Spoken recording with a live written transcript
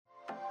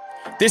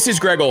This is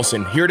Greg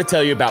Olson, here to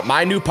tell you about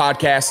my new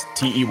podcast,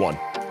 TE1.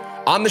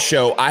 On the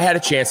show, I had a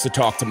chance to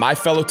talk to my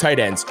fellow tight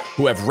ends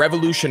who have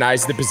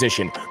revolutionized the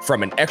position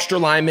from an extra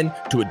lineman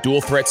to a dual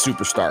threat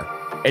superstar.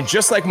 And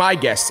just like my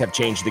guests have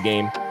changed the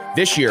game,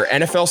 this year,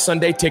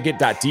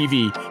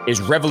 NFLSundayTicket.tv is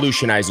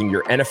revolutionizing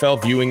your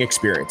NFL viewing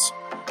experience.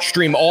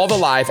 Stream all the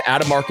live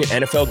out-of-market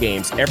NFL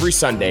games every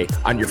Sunday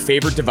on your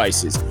favorite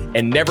devices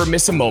and never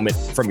miss a moment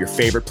from your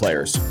favorite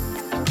players.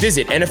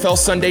 Visit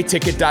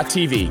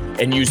NFLSundayTicket.tv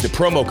and use the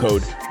promo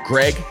code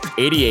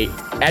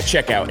GREG88 at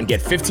checkout and get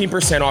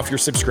 15% off your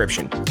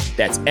subscription.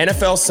 That's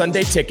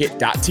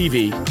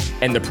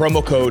NFLSundayTicket.tv and the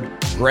promo code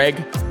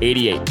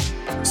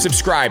GREG88.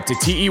 Subscribe to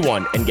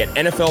TE1 and get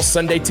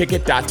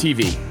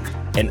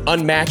NFLSundayTicket.tv, an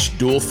unmatched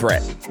dual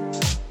threat.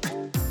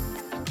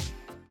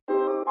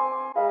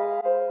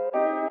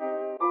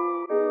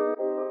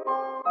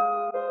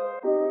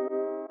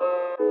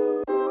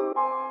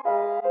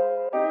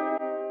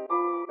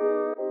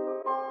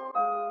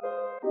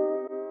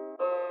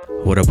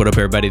 What up,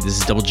 everybody? This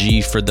is Double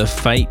G for the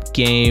Fight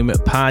Game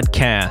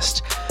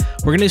Podcast.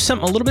 We're going to do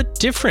something a little bit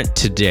different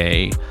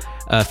today.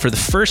 For the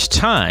first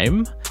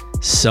time,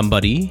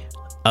 somebody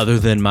other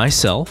than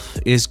myself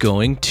is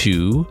going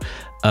to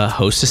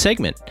host a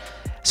segment.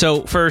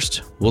 So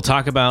first, we'll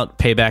talk about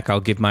Payback.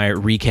 I'll give my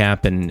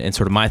recap and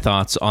sort of my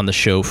thoughts on the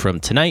show from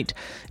tonight.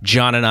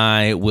 John and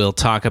I will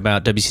talk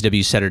about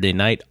WCW Saturday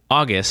Night,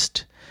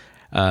 August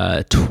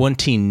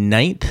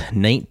 29th,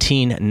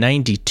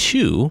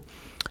 1992.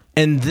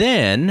 And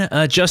then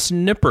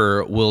Justin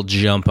Nipper will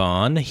jump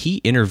on. He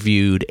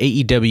interviewed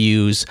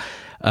AEW's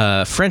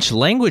French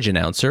language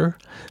announcer,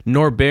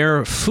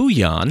 Norbert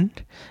Feuillan,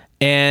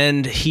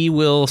 and he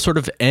will sort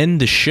of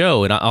end the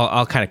show, and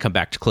I'll kind of come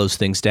back to close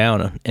things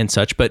down and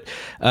such. But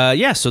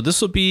so this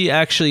will be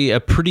actually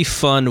a pretty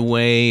fun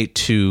way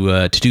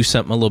to do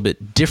something a little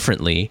bit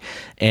differently,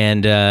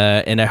 and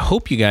I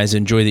hope you guys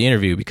enjoy the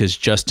interview because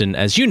Justin,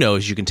 as you know,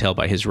 as you can tell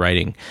by his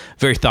writing,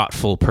 very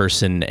thoughtful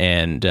person,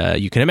 and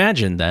you can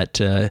imagine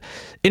that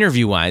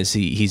interview-wise,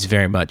 he's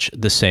very much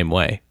the same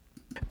way.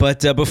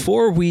 But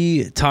before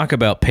we talk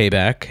about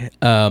Payback,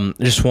 I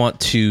just want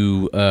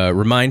to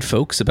remind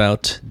folks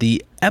about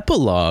the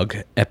epilogue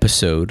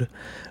episode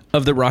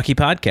of the Rocky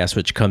Podcast,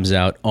 which comes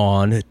out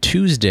on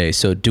Tuesday.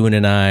 So Duane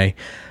and I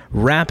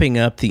wrapping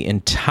up the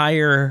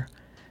entire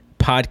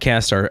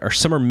podcast, our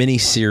summer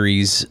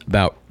mini-series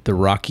about the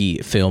Rocky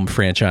film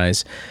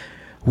franchise.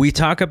 We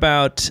talk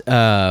about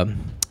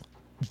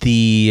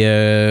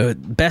the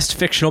best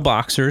fictional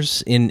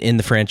boxers in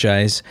the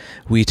franchise.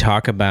 We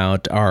talk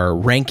about our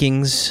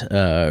rankings,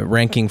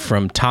 ranking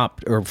from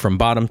top or from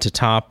bottom to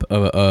top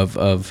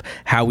of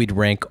how we'd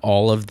rank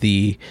all of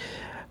the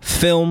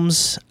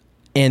films.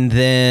 And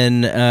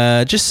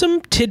then just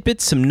some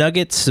tidbits, some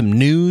nuggets, some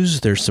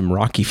news. There's some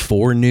Rocky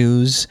IV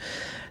news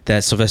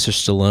that Sylvester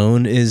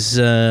Stallone is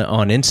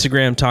on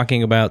Instagram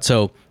talking about.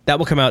 So that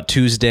will come out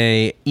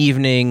Tuesday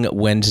evening,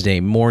 Wednesday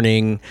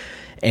morning.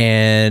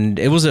 And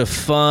it was a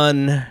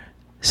fun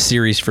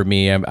series for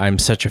me. I'm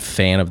such a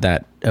fan of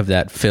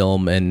that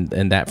film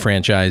and that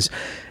franchise,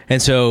 and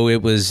so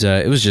it was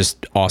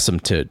just awesome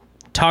to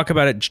talk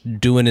about it.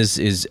 Duane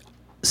is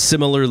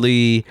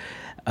similarly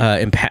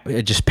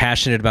just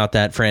passionate about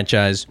that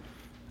franchise,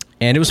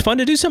 and it was fun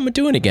to do something with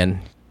Duane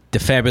again. The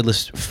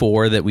Fabulous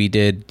Four that we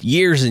did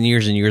years and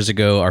years and years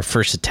ago, our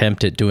first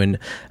attempt at doing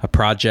a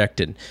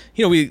project, and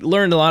we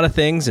learned a lot of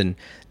things and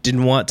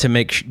didn't want to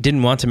make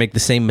the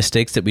same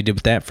mistakes that we did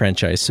with that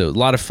franchise. So a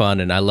lot of fun,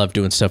 and I love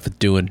doing stuff with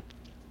Duane.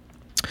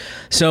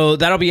 So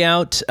that'll be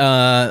out.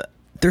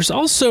 There's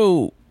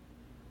also,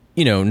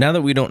 now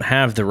that we don't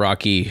have the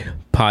Rocky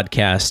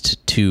podcast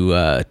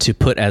to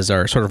put as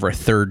our sort of our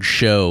third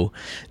show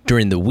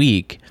during the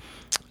week,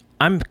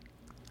 I'm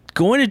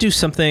going to do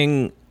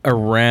something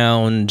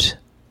around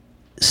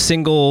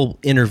single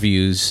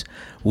interviews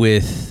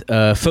with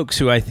folks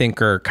who I think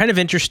are kind of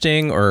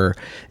interesting or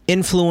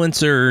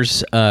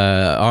influencers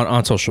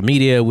on social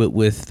media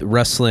with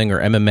wrestling or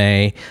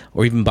MMA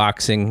or even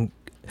boxing,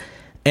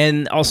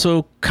 and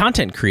also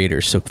content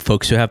creators, so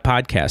folks who have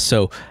podcasts.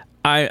 So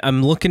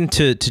I'm looking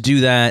to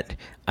do that.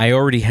 I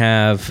already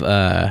have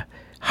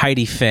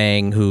Heidi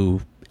Fang,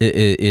 who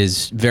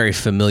is very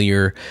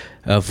familiar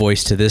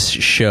voice to this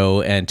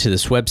show and to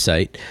this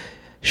website.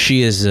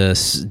 She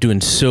is doing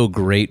so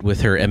great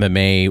with her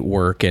MMA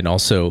work and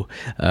also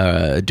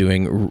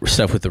doing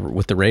stuff with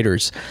the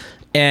Raiders.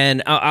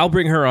 And I'll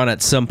bring her on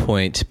at some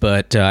point,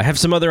 but I have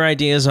some other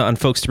ideas on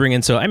folks to bring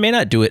in, so I may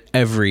not do it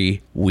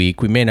every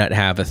week. We may not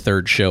have a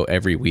third show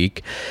every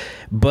week,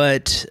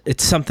 but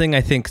it's something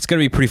I think it's going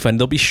to be pretty fun.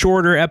 There'll be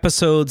shorter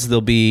episodes.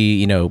 They'll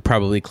be,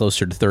 probably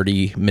closer to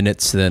 30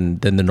 minutes than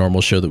the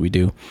normal show that we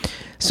do.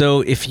 So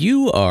if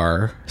you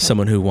are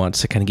someone who wants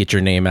to kind of get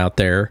your name out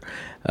there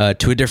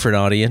to a different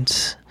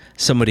audience,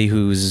 somebody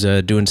who's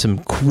doing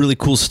some really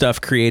cool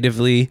stuff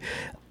creatively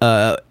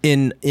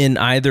in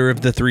either of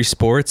the three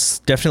sports,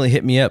 definitely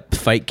hit me up,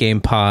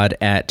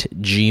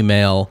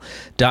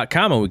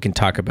 fightgamepod@gmail.com, and we can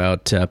talk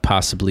about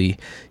possibly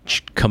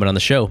coming on the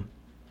show.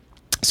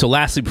 So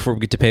lastly, before we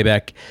get to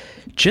Payback,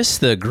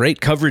 just the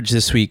great coverage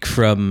this week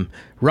from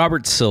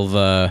Robert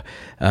Silva,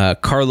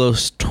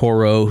 Carlos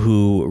Toro,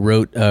 who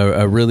wrote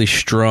a really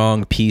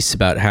strong piece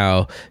about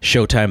how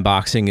Showtime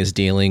Boxing is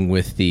dealing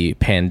with the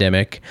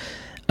pandemic.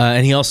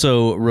 And he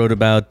also wrote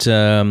about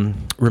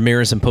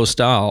Ramirez and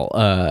Postal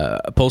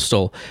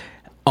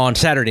on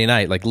Saturday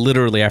night, like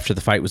literally after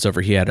the fight was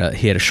over. He had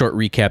a short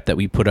recap that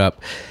we put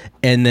up.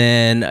 And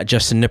then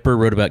Justin Nipper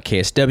wrote about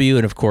KSW,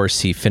 and of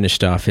course he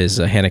finished off his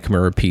Hannah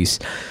Kimura piece.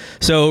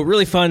 So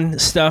really fun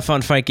stuff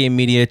on Fight Game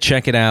Media.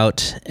 Check it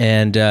out.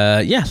 And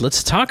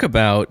let's talk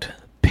about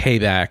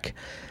Payback.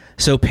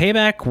 So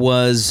Payback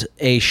was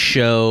a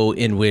show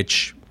in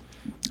which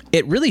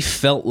it really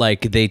felt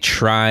like they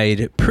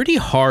tried pretty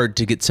hard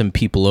to get some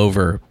people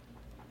over.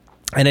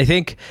 And I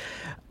think,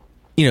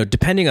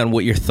 depending on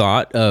what your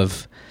thought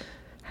of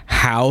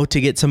how to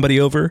get somebody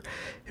over,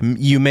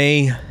 you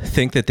may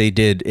think that they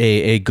did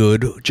a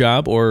good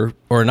job or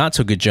a not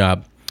so good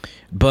job.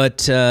 But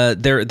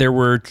there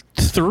were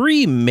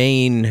three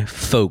main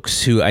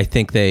folks who I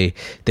think they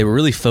were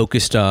really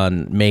focused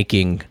on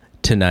making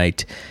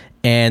tonight.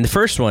 And the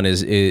first one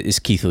is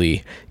Keith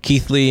Lee.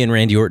 Keith Lee and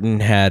Randy Orton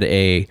had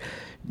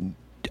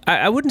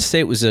I wouldn't say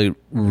it was a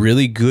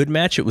really good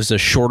match. It was a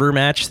shorter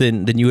match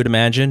than you would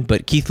imagine,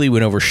 but Keith Lee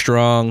went over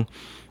strong.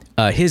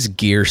 His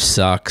gear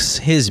sucks.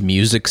 His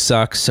music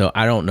sucks, so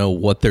I don't know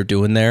what they're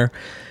doing there.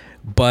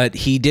 But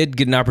he did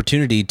get an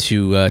opportunity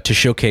to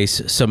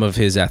showcase some of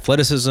his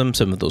athleticism,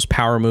 some of those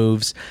power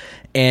moves,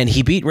 and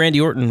he beat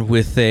Randy Orton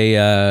with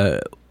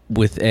a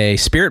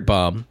spirit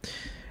bomb.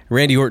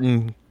 Randy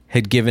Orton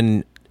had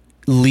given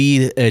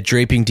Lee a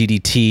draping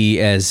DDT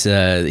as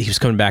he was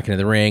coming back into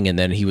the ring, and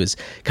then he was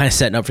kind of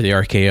setting up for the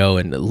RKO,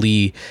 and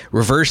Lee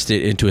reversed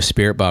it into a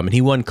spirit bomb, and he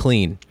won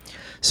clean.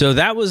 So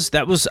that was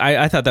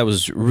I thought that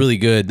was really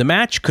good. The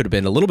match could have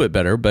been a little bit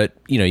better, but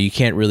you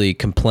can't really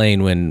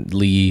complain when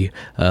Lee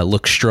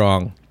looks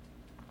strong.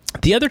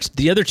 The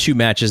other two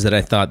matches that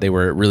I thought they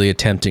were really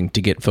attempting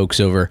to get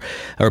folks over,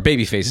 or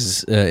baby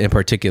faces in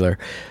particular,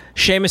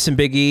 Sheamus and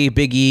Big E.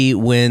 Big E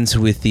wins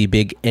with the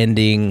big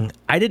ending.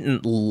 I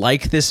didn't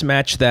like this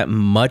match that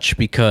much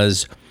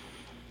because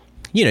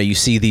you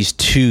see these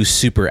two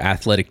super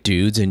athletic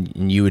dudes,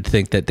 and you would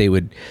think that they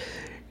would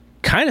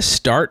kind of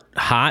start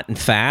hot and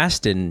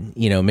fast, and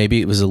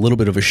maybe it was a little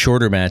bit of a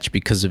shorter match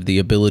because of the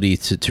ability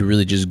to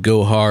really just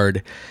go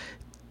hard.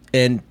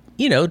 And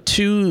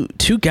two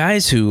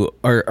guys who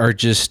are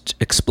just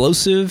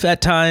explosive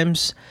at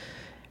times,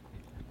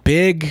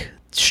 big,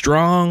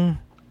 strong,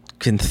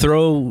 can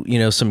throw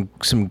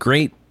some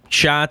great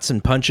shots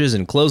and punches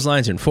and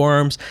clotheslines and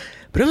forearms.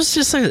 But it was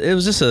just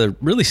a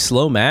really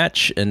slow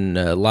match, and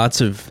lots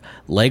of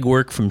leg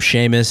work from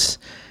Sheamus,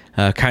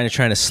 kind of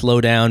trying to slow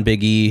down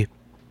Big E.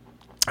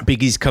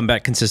 Big E's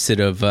comeback consisted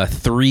of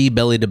 3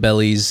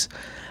 belly-to-bellies,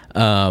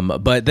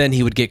 but then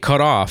he would get cut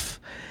off.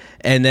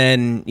 And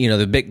then,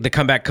 the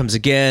comeback comes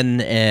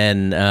again,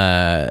 and,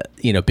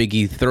 Big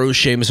E throws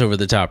Sheamus over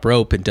the top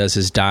rope and does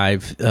his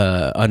dive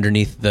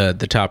underneath the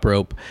top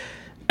rope.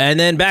 And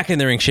then back in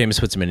the ring, Sheamus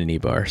puts him in a knee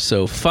bar.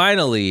 So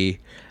finally,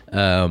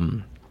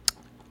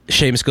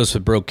 Sheamus goes for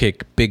the brogue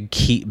kick, Big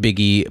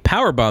E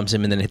power bombs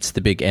him, and then hits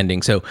the big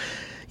ending. So,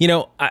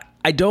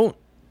 I don't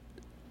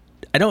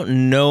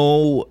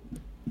know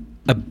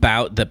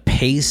about the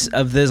pace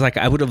of this. Like,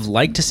 I would have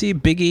liked to see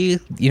Big E,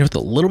 with a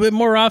little bit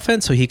more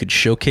offense so he could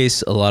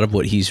showcase a lot of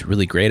what he's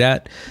really great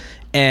at.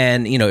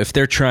 And, if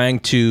they're trying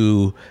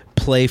to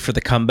play for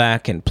the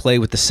comeback and play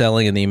with the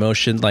selling and the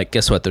emotion, like,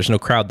 guess what? There's no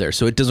crowd there.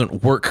 So it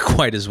doesn't work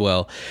quite as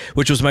well,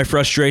 which was my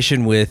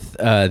frustration with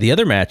the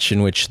other match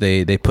in which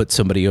they put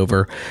somebody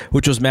over,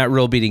 which was Matt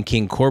Riddle beating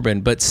King Corbin.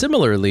 But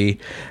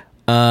similarly,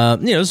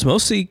 it was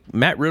mostly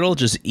Matt Riddle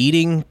just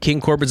eating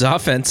King Corbin's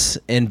offense,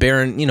 and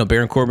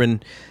Baron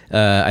Corbin,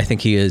 I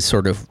think he is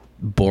sort of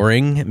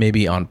boring,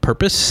 maybe on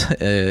purpose.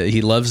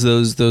 He loves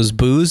those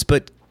boos,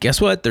 but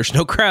guess what? There's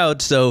no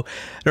crowd, so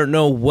I don't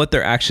know what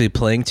they're actually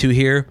playing to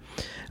here.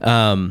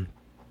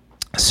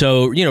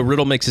 So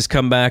Riddle makes his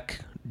comeback.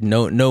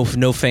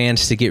 No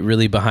fans to get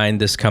really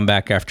behind this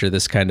comeback after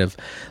this kind of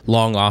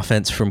long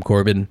offense from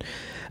Corbin.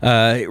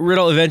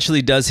 Riddle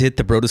eventually does hit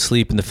the bro to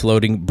sleep and the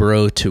floating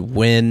bro to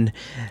win.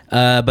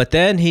 But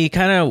then he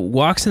kind of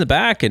walks in the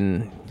back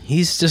and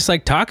he's just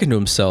like talking to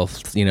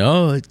himself,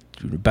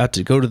 about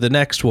to go to the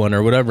next one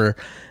or whatever.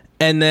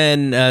 And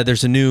then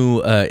there's a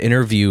new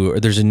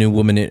there's a new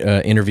woman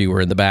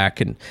interviewer in the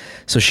back. And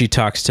so she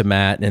talks to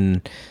Matt,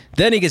 and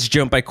then he gets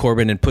jumped by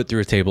Corbin and put through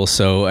a table.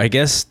 So I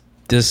guess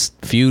this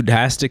feud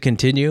has to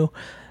continue.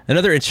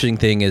 Another interesting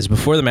thing is,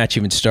 before the match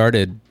even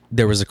started,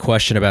 there was a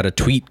question about a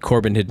tweet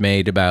Corbin had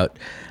made about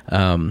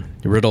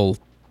Riddle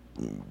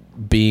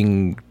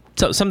being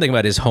something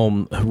about his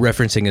home,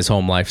 referencing his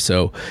home life.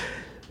 So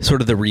sort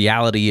of the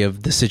reality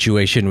of the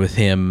situation with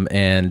him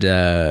and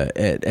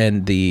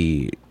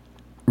the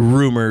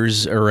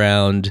rumors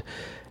around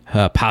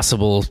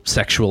possible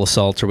sexual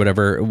assault or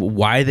whatever.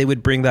 Why they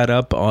would bring that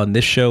up on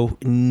this show,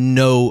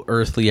 no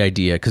earthly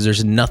idea, because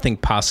there's nothing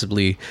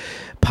possibly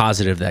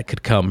positive that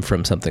could come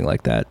from something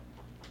like that.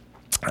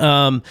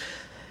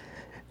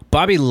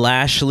 Bobby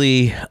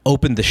Lashley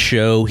opened the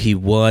show. He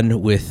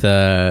won with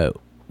a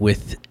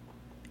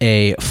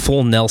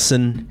full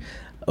Nelson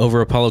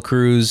over Apollo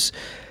Crews.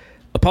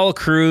 Apollo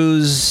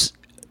Crews,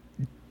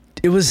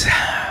 it was,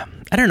 I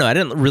don't know. I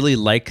didn't really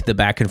like the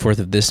back and forth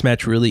of this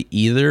match really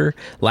either.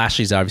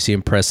 Lashley's obviously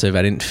impressive.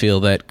 I didn't feel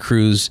that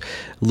Crews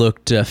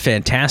looked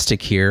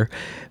fantastic here,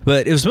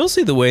 but it was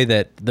mostly the way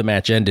that the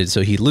match ended.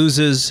 So he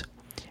loses,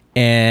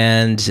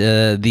 and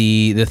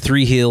the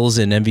three heels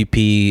and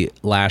MVP,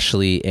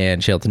 Lashley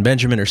and Shelton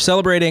Benjamin, are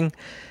celebrating,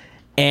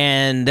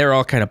 and they're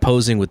all kind of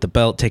posing with the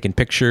belt, taking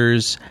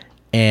pictures,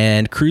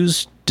 and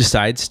Crews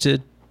decides to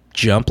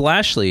jump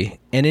Lashley,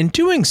 and in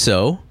doing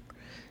so,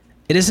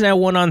 it is now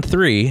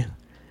 1-on-3,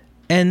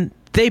 and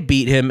they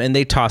beat him, and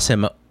they toss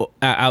him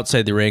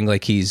outside the ring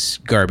like he's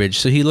garbage.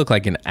 So he looked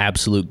like an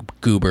absolute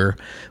goober,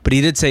 but he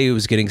did say he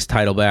was getting his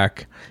title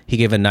back. He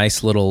gave a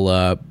nice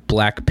little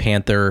Black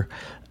Panther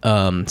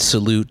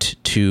salute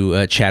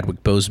to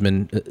Chadwick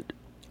Boseman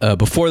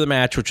before the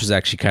match, which was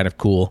actually kind of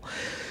cool.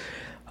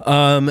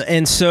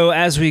 And so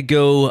as we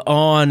go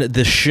on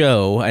the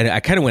show,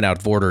 I kind of went out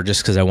of order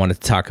just because I wanted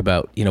to talk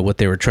about, what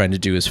they were trying to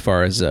do as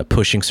far as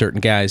pushing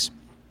certain guys.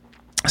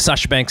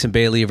 Sasha Banks and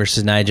Bayley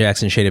versus Nia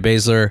Jax and Shayna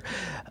Baszler.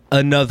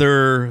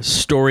 Another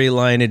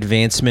storyline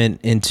advancement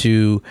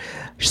into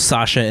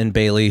Sasha and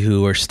Bayley,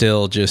 who are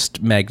still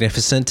just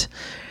magnificent.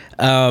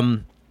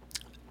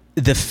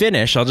 The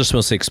finish, I'll just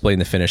mostly explain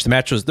the finish. The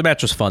match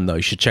was fun, though.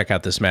 You should check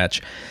out this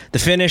match. The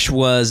finish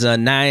was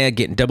Nia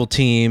getting double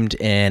teamed,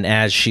 and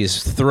as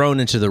she's thrown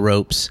into the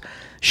ropes,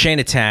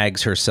 Shayna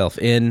tags herself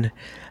in.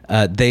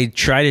 They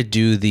try to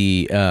do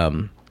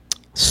the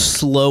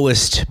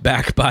slowest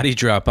back body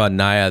drop on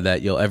Nia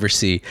that you'll ever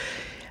see.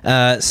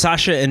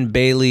 Sasha and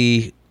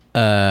Bayley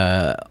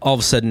all of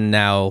a sudden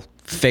now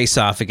face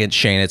off against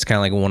Shayna. It's kind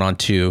of like a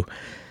 1-on-2.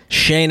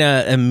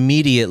 Shayna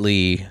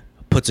immediately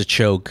puts a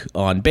choke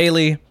on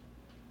Bayley,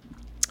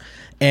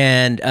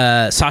 and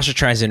Sasha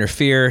tries to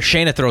interfere.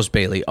 Shayna throws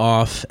Bayley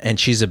off, and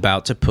she's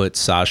about to put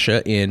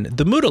Sasha in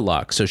the Muda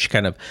lock. So she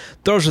kind of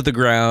throws her to the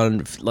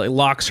ground,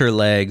 locks her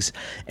legs,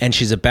 and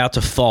she's about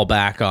to fall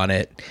back on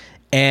it.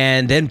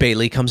 And then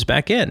Bayley comes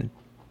back in.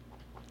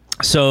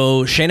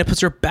 So Shayna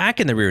puts her back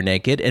in the rear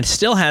naked and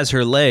still has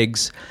her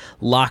legs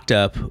locked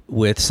up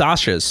with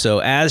Sasha's. So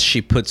as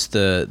she puts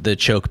the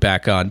choke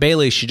back on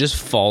Bayley, she just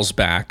falls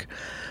back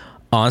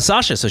on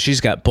Sasha. So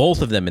she's got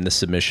both of them in the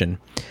submission.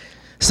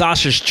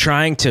 Sasha's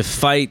trying to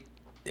fight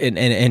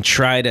and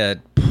try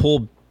to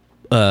pull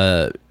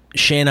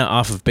Shayna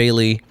off of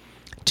Bayley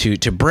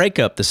to break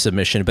up the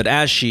submission. But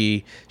as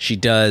she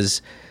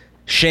does,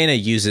 Shayna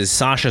uses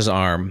Sasha's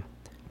arm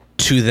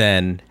to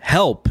then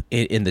help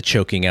in the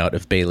choking out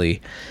of Bayley.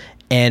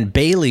 And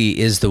Bayley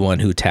is the one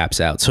who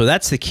taps out. So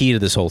that's the key to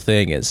this whole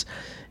thing is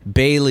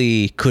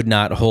Bayley could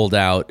not hold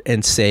out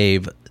and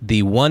save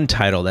the one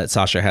title that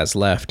Sasha has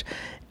left.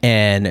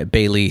 And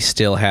Bayley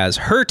still has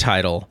her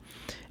title.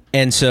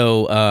 And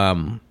so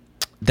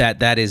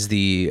that is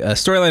the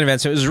storyline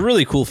event. So it was a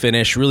really cool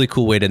finish, really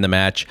cool way to end the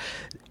match.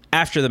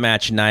 After the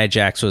match, Nia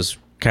Jax was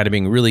kind of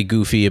being really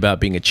goofy about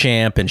being a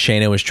champ, and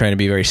Shayna was trying to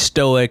be very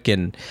stoic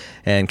and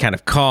kind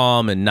of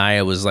calm, and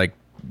Nia was like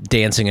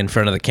dancing in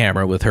front of the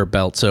camera with her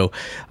belt. So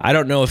I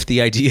don't know if the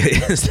idea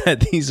is that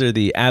these are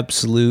the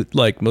absolute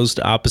most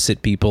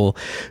opposite people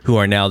who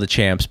are now the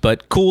champs,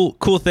 but cool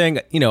thing.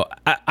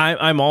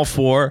 I'm all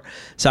for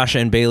Sasha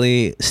and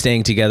Bayley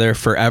staying together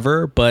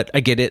forever, but I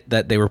get it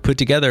that they were put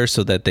together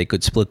so that they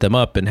could split them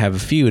up and have a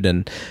feud,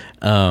 and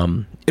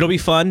it'll be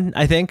fun,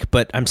 I think,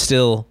 but I'm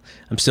still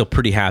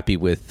pretty happy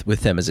with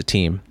them as a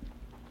team.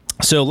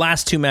 So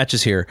last two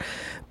matches here,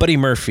 Buddy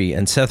Murphy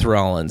and Seth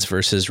Rollins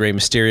versus Rey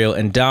Mysterio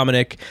and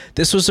Dominic.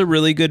 This was a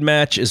really good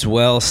match as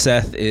well.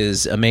 Seth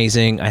is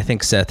amazing. I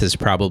think Seth is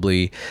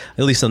probably,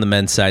 at least on the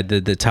men's side,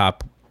 the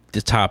top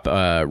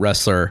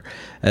wrestler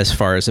as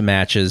far as the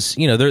matches.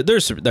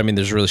 There's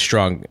really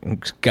strong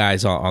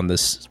guys on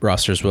this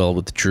roster as well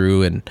with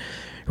Drew and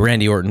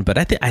Randy Orton, but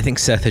I think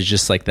Seth is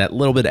just like that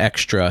little bit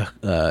extra.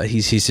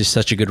 He's just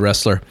such a good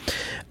wrestler.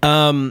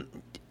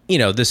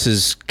 This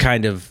is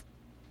kind of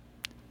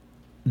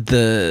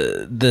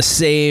the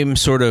same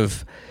sort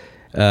of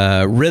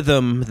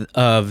rhythm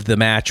of the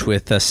match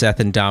with Seth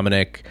and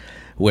Dominic,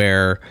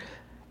 where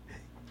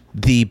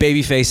the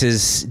baby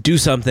faces do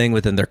something,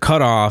 but then they're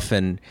cut off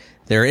and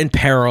they're in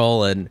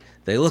peril and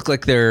they look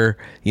like they're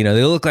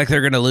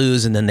going to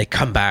lose, and then they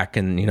come back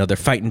and they're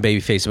fighting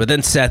baby faces, but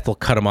then Seth will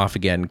cut them off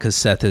again because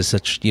Seth is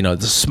such the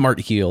smart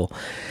heel.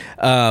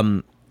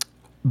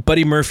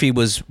 Buddy Murphy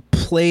was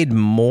played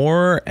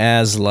more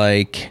as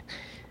like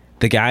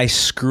the guy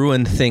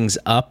screwing things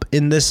up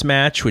in this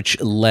match, which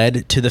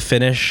led to the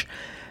finish.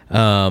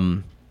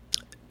 The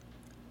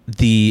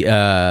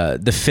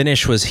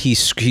finish was he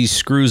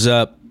screws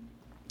up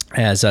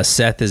as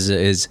Seth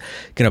is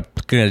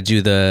gonna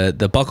do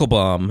the buckle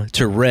bomb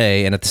to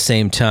Rey, and at the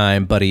same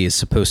time, Buddy is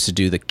supposed to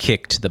do the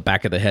kick to the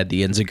back of the head,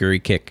 the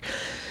enziguri kick.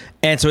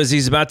 And so as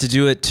he's about to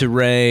do it to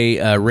Ray,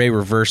 Ray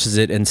reverses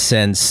it and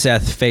sends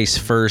Seth face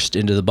first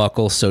into the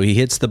buckle. So he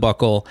hits the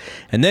buckle,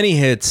 and then he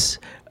hits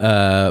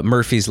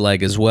Murphy's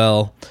leg as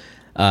well.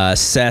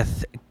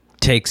 Seth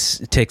takes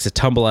a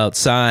tumble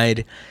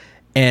outside,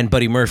 and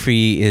Buddy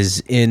Murphy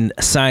is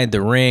inside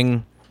the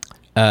ring.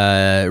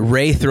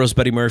 Ray throws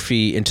Buddy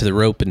Murphy into the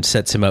rope and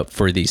sets him up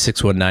for the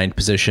 619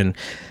 position.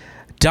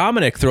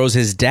 Dominic throws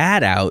his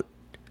dad out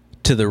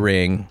to the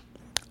ring,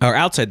 or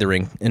outside the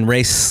ring, and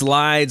Ray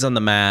slides on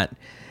the mat,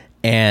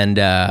 and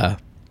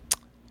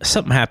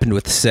something happened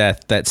with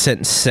Seth that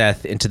sent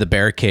Seth into the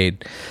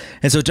barricade.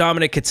 And so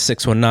Dominic hits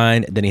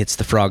 619, then he hits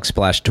the frog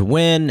splash to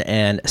win,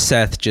 and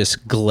Seth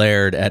just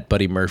glared at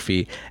Buddy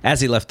Murphy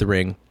as he left the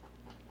ring.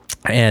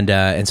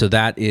 And so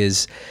that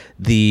is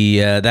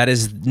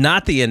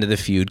not the end of the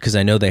feud, because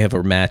I know they have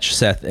a match,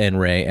 Seth and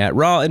Ray, at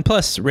Raw, and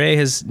plus Ray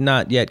has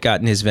not yet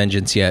gotten his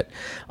vengeance yet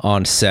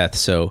on Seth.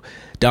 So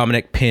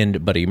Dominic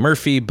pinned Buddy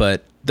Murphy,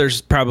 but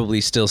there's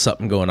probably still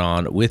something going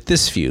on with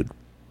this feud.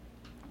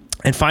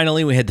 And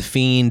finally, we had The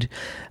Fiend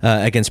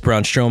against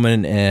Braun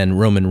Strowman and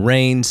Roman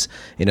Reigns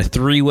in a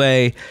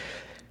three-way.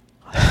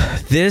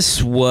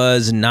 This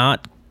was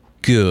not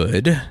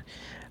good.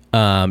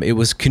 It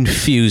was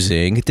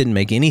confusing. It didn't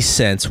make any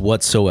sense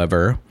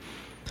whatsoever.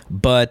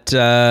 But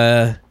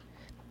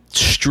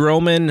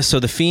Strowman, so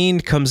The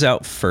Fiend comes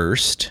out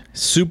first.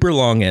 Super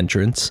long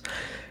entrance.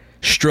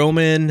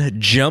 Strowman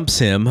jumps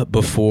him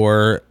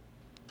before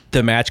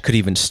the match could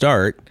even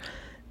start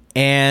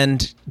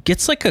and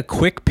gets like a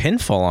quick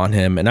pinfall on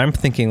him. And I'm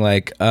thinking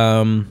like,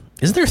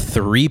 is there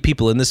 3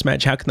 people in this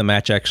match? How can the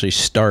match actually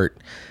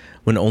start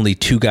when only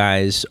 2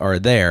 guys are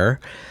there?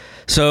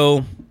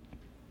 So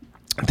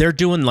they're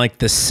doing like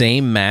the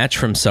same match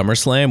from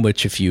SummerSlam,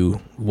 which if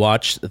you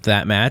watch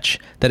that match,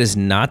 that is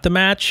not the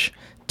match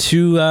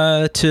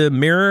to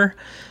mirror.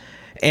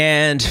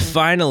 And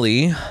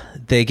finally,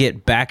 they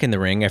get back in the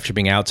ring after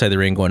being outside the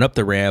ring, going up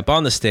the ramp,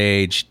 on the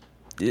stage,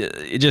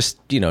 just,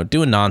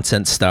 doing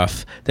nonsense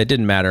stuff that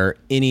didn't matter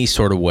any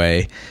sort of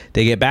way.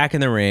 They get back in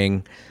the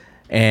ring,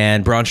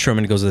 and Braun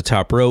Strowman goes to the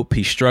top rope.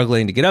 He's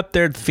struggling to get up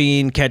there. The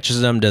Fiend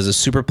catches him, does a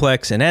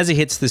superplex, and as he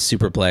hits this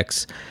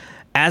superplex,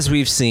 as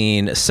we've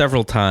seen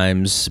several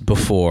times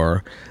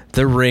before,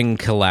 the ring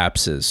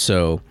collapses.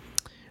 So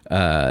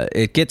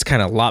it gets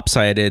kind of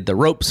lopsided. The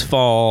ropes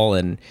fall,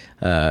 and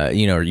I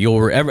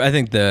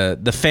think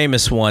the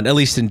famous one, at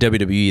least in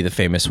WWE, the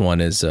famous one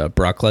is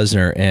Brock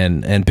Lesnar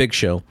and Big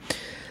Show.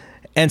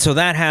 And so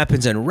that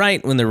happens, and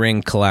right when the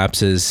ring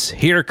collapses,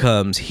 here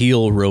comes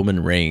heel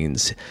Roman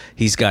Reigns.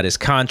 He's got his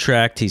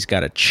contract, he's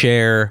got a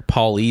chair,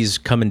 Paul E's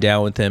coming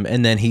down with him,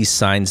 and then he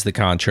signs the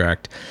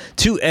contract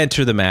to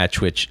enter the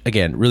match, which,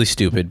 again, really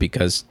stupid,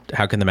 because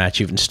how can the match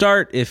even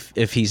start if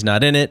he's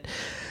not in it?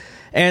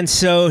 And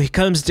so he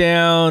comes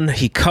down,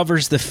 he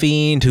covers the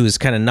Fiend, who is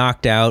kind of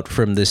knocked out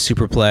from the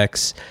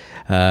superplex,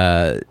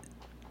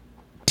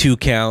 2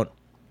 count,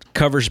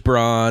 covers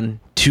Braun,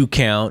 2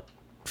 count.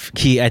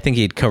 I think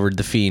he had covered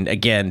the Fiend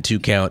again, 2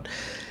 count.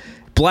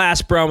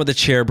 Blast Braun with the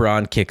chair.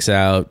 Braun kicks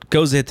out,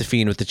 goes to hit the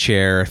Fiend with the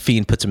chair.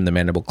 Fiend puts him in the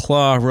mandible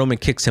claw. Roman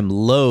kicks him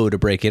low to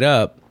break it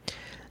up.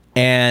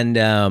 And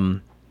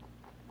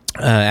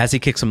as he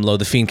kicks him low,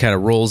 the Fiend kind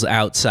of rolls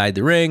outside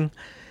the ring.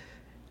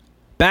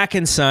 Back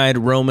inside,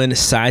 Roman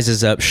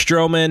sizes up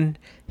Strowman,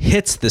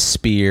 hits the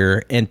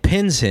spear, and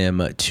pins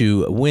him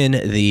to win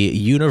the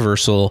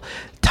Universal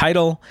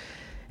title.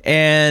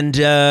 And,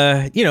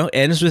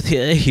 ends with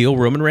heel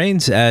Roman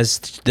Reigns as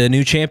the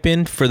new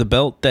champion for the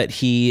belt that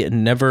he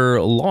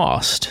never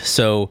lost.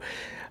 So,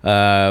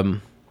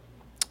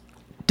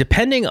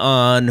 depending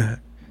on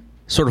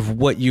sort of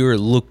what you were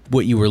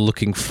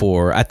looking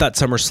for, I thought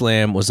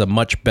SummerSlam was a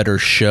much better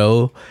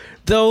show.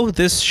 Though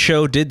this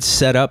show did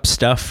set up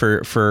stuff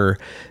for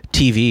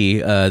TV.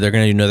 They're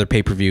going to do another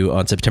pay-per-view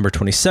on September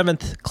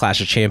 27th,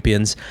 Clash of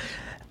Champions.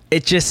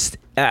 It just,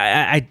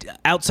 I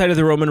outside of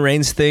the Roman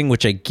Reigns thing,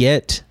 which I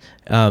get,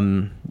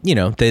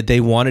 they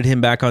wanted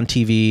him back on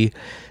TV.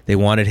 They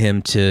wanted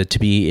him to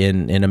be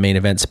in a main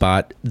event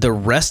spot. The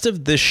rest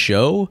of this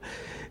show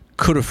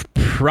could have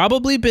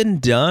probably been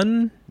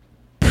done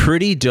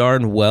pretty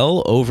darn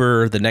well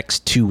over the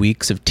next 2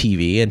 weeks of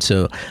TV. And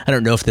so I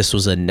don't know if this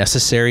was a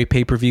necessary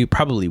pay-per-view.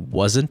 Probably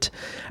wasn't,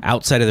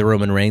 outside of the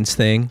Roman Reigns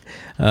thing.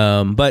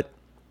 But,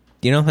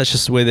 that's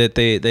just the way that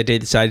they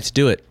decided to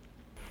do it.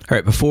 All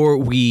right, before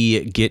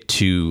we get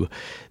to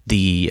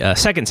the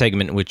second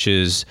segment, which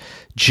is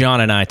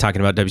John and I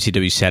talking about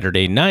WCW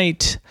Saturday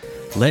Night,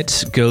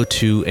 let's go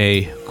to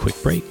a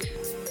quick break.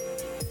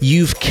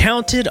 You've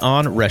counted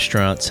on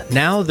restaurants,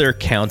 now they're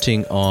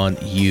counting on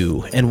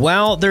you. And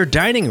while their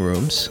dining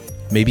rooms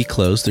may be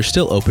closed, they're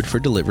still open for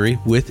delivery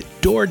with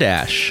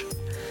DoorDash.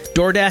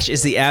 DoorDash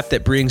is the app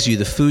that brings you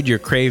the food you're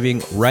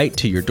craving right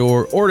to your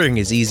door. Ordering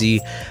is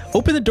easy.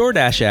 Open the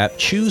DoorDash app,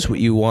 choose what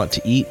you want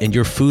to eat, and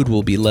your food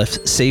will be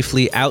left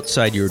safely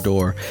outside your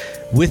door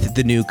with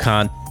the new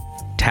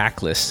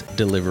contactless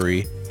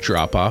delivery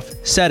drop-off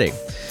setting.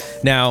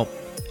 Now,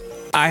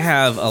 I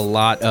have a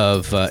lot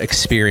of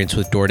experience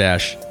with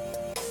DoorDash.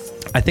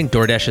 I think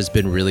DoorDash has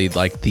been really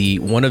like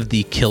one of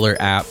the killer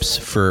apps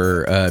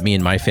for me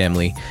and my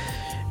family,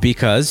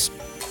 because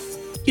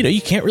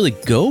you can't really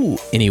go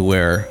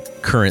anywhere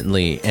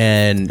currently,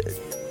 and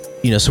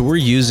so we're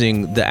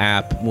using the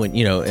app when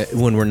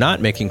we're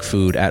not making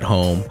food at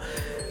home.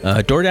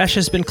 DoorDash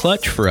has been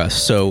clutch for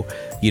us, so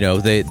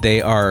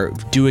they are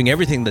doing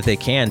everything that they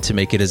can to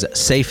make it as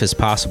safe as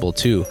possible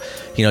too.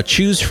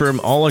 Choose from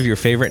all of your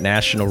favorite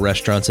national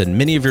restaurants, and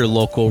many of your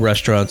local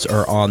restaurants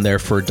are on there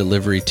for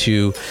delivery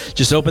too.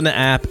 Just open the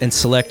app and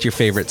select your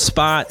favorite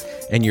spot,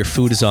 and your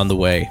food is on the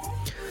way.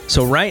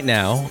 So right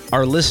now,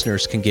 our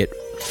listeners can get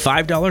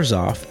 $5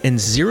 off and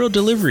 0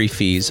 delivery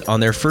fees on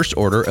their first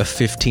order of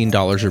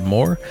 $15 or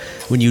more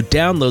when you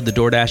download the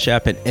DoorDash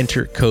app and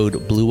enter code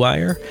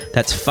BlueWire.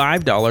 That's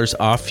 $5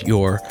 off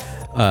your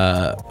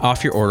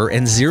order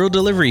and 0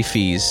 delivery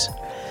fees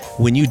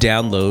when you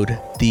download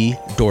the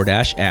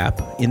DoorDash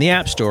app in the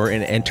App Store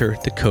and enter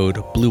the code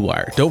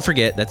BlueWire. Don't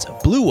forget, that's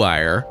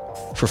BlueWire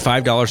for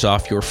 $5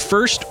 off your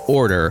first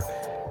order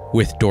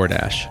with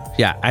DoorDash.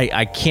 Yeah,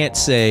 I can't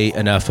say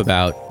enough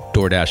about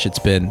DoorDash. It's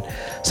been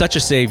such a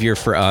savior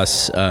for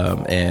us,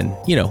 and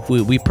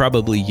we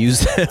probably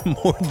use them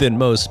more than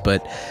most,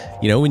 but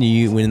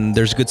when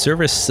there's good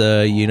service,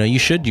 you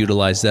should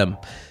utilize them.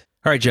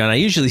 All right, John, I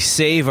usually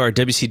save our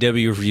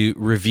WCW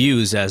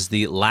reviews as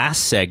the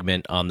last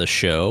segment on the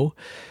show,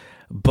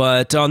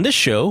 but on this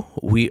show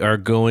we are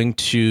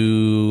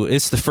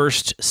it's the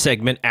first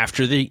segment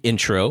after the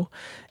intro.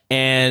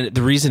 And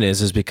the reason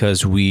is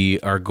because we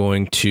are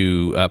going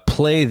to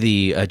play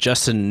the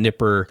Justin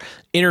Nipper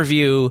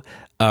interview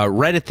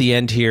right at the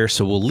end here.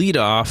 So we'll lead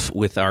off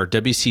with our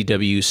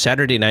WCW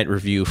Saturday Night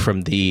Review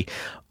from the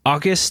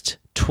August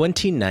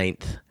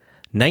 29th,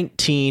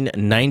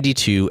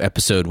 1992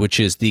 episode, which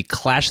is the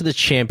Clash of the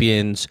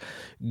Champions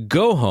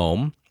Go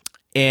Home.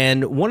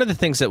 And one of the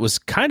things that was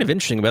kind of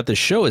interesting about this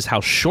show is how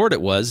short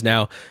it was.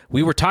 Now,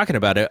 we were talking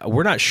about it.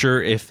 We're not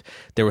sure if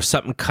there was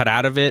something cut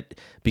out of it,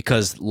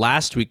 because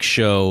last week's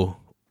show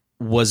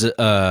was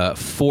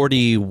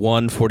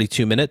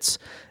 42 minutes.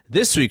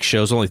 This week's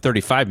show is only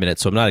 35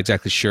 minutes, so I'm not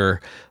exactly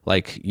sure.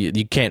 Like,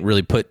 you can't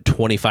really put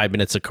 25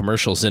 minutes of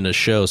commercials in a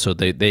show, so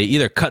they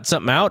either cut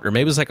something out, or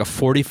maybe it was like a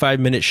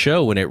 45-minute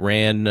show when it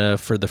ran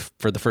for the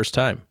first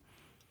time.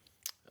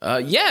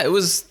 Yeah, it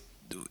was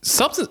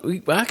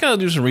something. I gotta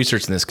do some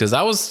research in this, because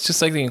I was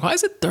just like thinking, why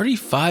is it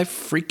 35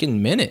 freaking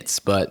minutes?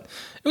 But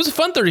it was a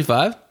fun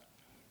 35.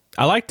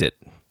 I liked it.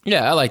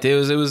 Yeah, I liked it.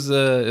 It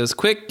was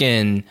quick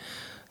and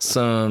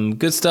some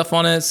good stuff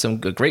on it. Some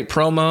great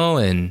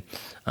promo and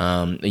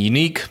a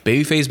unique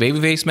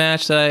babyface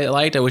match that I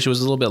liked. I wish it was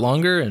a little bit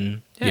longer,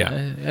 and yeah. I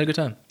had a good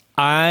time.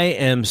 I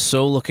am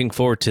so looking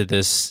forward to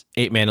this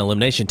 8-man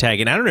elimination tag,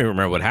 and I don't even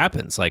remember what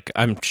happens. Like,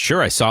 I'm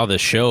sure I saw the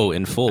show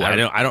in full. I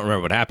don't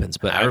remember what happens,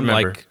 but I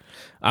remember. Like,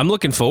 I'm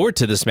looking forward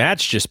to this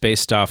match just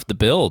based off the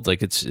build.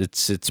 Like,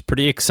 it's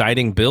pretty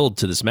exciting build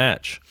to this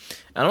match.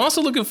 And I'm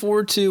also looking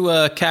forward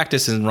to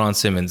Cactus and Ron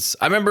Simmons.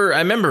 I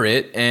remember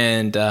it,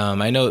 and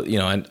I know,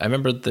 I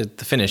remember the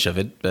finish of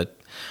it, but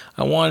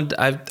I want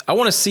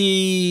to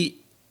see.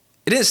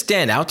 It didn't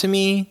stand out to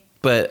me,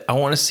 but I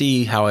want to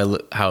see how I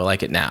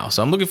like it now.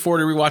 So I'm looking forward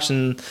to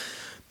rewatching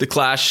the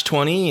Clash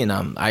 20, and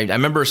I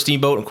remember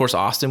Steamboat, and of course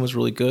Austin was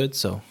really good.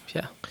 So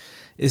yeah,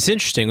 it's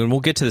interesting, and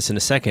we'll get to this in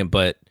a second,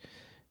 but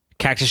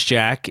Cactus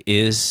Jack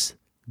is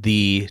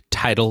the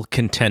title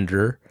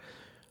contender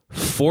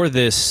for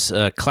this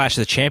Clash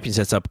of the Champions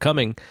that's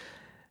upcoming.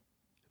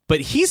 But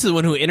he's the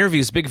one who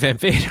interviews Big Van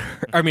Vader.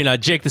 I mean,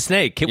 Jake the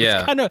Snake. It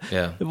was kind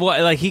of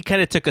like he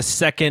kind of took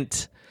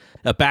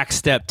a back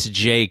step to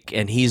Jake,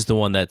 and he's the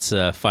one that's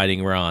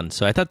fighting Ron.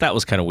 So I thought that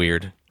was kind of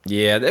weird.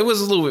 Yeah, it was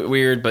a little bit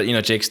weird, but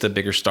Jake's the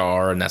bigger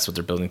star, and that's what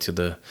they're building to.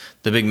 The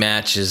big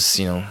match is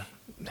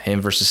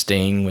him versus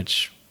Sting,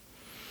 which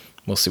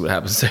we'll see what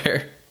happens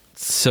there.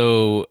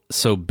 So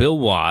Bill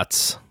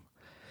Watts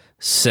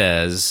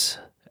says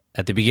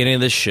at the beginning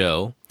of the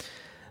show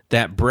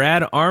that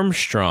Brad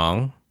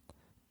Armstrong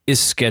is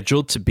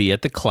scheduled to be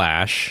at the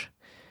Clash,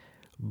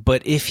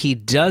 but if he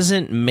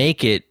doesn't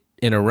make it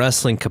in a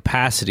wrestling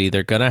capacity,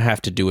 they're going to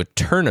have to do a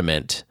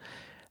tournament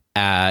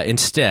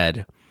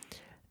instead.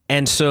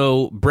 And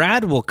so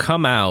Brad will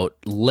come out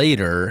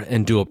later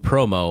and do a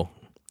promo.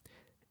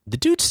 The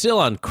dude's still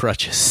on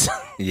crutches.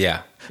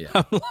 Yeah.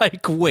 I'm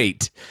like,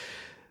 wait.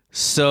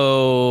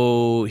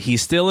 So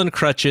he's still in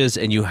crutches,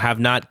 and you have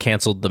not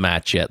canceled the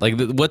match yet. Like,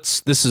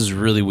 this is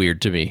really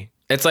weird to me.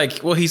 It's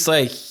like, well, he's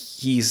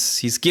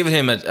given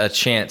him a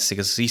chance,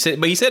 because he said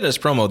in his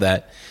promo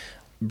that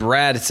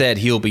Brad said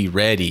he'll be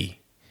ready.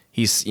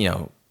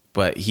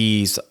 But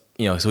he's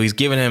so he's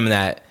giving him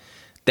that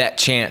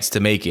chance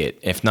to make it.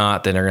 If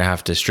not, then they're gonna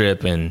have to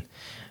strip and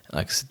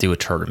do a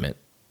tournament.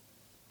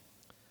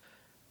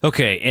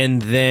 Okay,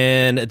 and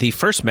then the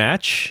first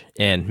match,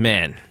 and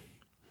man,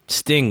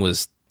 Sting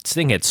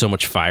had so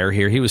much fire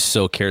here. He was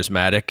so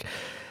charismatic.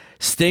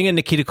 Sting and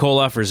Nikita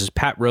Koloff versus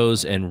Pat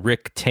Rose and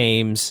Rick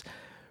Tames.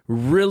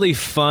 really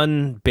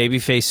fun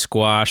babyface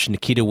squash.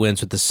 Nikita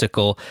wins with the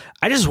sickle.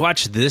 I just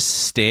watched this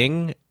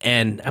Sting,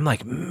 and I'm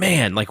like,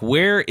 man, like,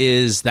 where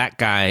is that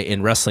guy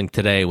in wrestling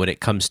today when it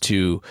comes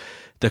to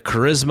the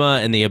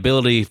charisma and the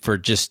ability for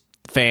just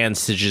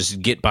fans to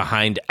just get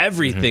behind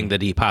everything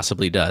that he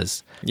possibly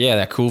does? Yeah,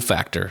 that cool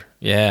factor.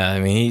 Yeah, I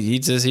mean, he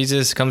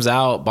just comes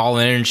out, ball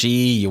of energy.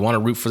 You want to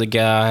root for the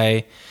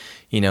guy.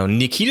 You know,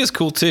 Nikita's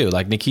cool too.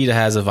 Like, Nikita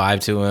has a vibe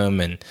to him,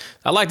 and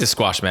I like the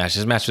squash match.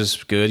 His match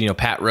was good. You know,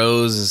 Pat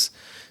Rose is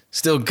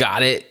still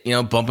got it. You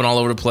know, bumping all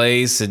over the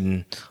place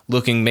and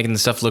making the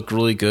stuff look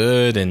really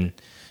good. And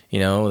you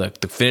know,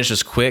 the finish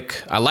was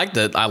quick. I like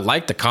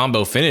the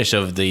combo finish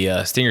of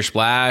the Stinger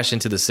Splash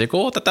into the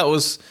sickle. I thought that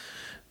was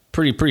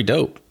pretty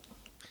dope.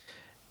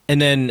 And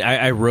then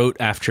I wrote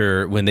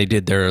after when they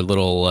did their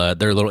little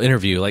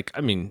interview. Like,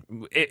 I mean,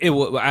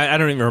 I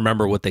don't even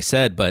remember what they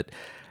said, but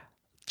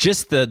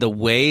just the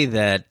way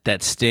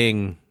that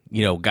Sting,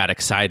 you know, got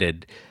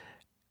excited,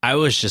 I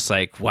was just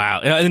like, wow.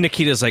 And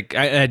Nikita's like,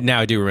 now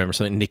I do remember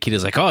something.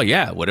 Nikita's like, oh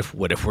yeah, what if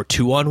we're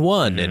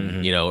 2-on-1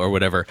 and you know, or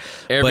whatever.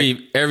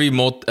 Every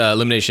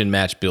elimination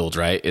match build,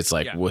 right? It's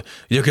like,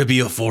 there could be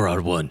a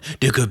 4-on-1,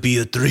 there could be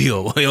a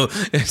 3-on-1. You know,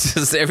 it's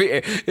just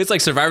it's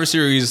like Survivor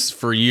Series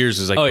for years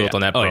was like built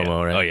on that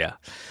promo, right? Oh yeah.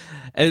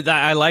 And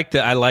I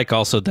like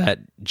also that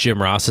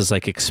Jim Ross is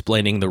like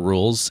explaining the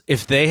rules.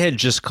 If they had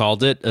just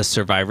called it a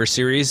Survivor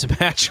Series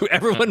match,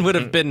 everyone would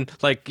have been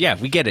like, "Yeah,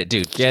 we get it,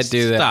 dude. Can't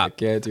do that. Stop.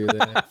 Can't do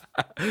that."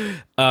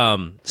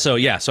 So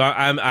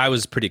I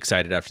was pretty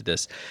excited after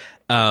this.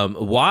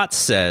 Watts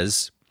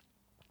says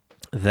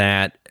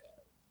that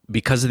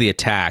because of the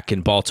attack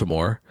in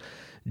Baltimore,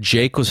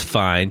 Jake was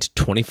fined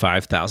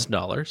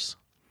 $25,000.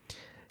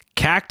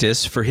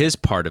 Cactus, for his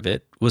part of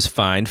it, was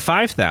fined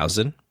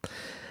 $5,000.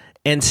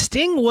 And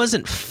Sting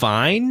wasn't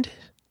fined,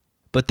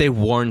 but they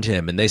warned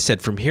him. And they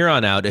said from here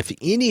on out, if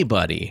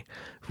anybody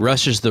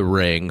rushes the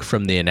ring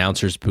from the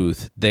announcer's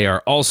booth, they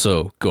are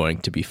also going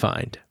to be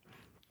fined.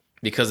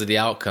 Because of the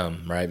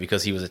outcome, right?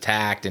 Because he was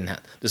attacked and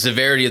the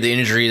severity of the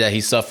injury that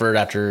he suffered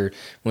after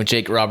when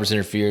Jake Roberts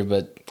interfered.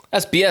 But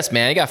that's BS,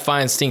 man. You got to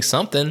fine Sting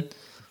something.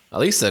 At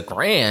least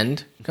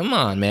 $1,000. Come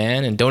on,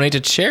 man. And donate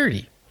to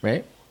charity,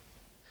 right?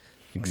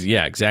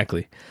 Yeah,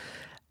 exactly.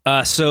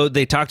 So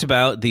they talked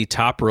about the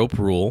top rope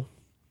rule.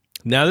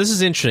 Now, this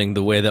is interesting,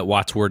 the way that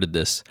Watts worded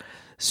this.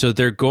 So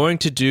they're going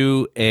to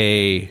do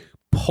a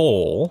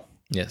poll.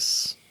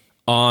 Yes.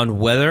 On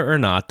whether or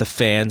not the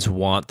fans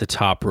want the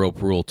top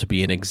rope rule to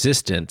be in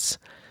existence.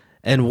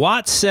 And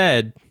Watts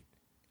said,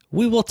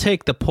 we will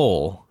take the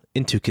poll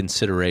into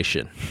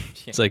consideration.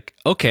 Yeah. It's like,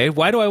 okay,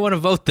 why do I want to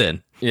vote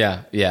then?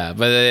 Yeah,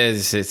 but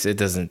it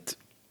doesn't...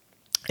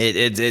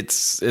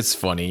 It's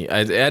funny.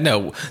 I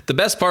know the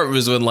best part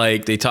was when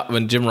like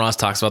when Jim Ross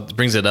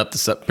brings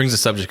the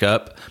subject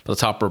up, the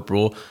top rope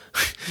rule.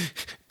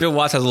 Bill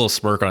Watts has a little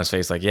smirk on his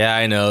face, like, yeah,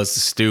 I know it's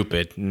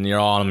stupid, and you're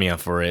all on me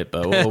for it,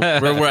 but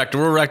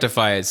we'll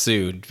rectify it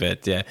soon.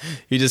 But yeah,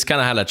 he just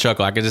kind of had a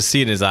chuckle. I could just see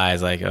it in his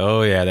eyes, like,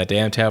 oh yeah, that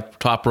damn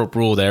top rope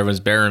rule that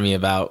everyone's burying me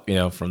about, you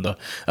know, from the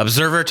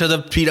Observer to the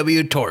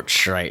PW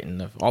Torch, right?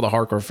 And all the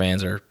hardcore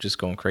fans are just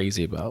going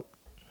crazy about.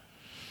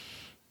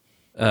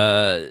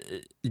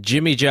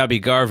 Jimmy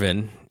Jobby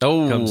Garvin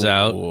comes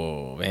out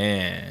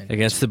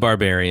against the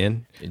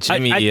Barbarian.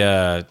 Jimmy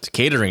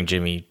catering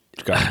Jimmy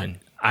Garvin.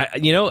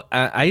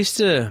 I used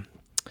to,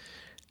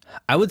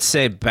 I would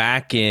say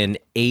back in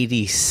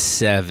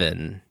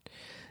 87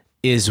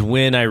 is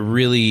when I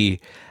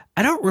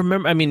don't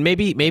remember. I mean,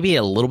 maybe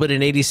a little bit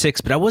in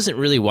 86, but I wasn't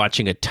really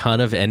watching a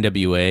ton of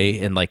NWA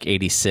in like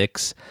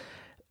 86.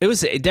 It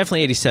was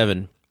definitely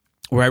 87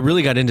 where I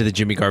really got into the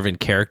Jimmy Garvin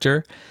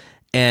character.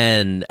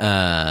 And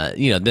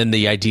then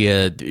the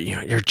idea,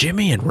 are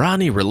Jimmy and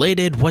Ronnie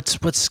related? What's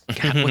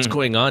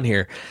going on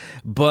here?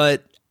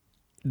 But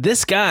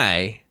this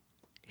guy,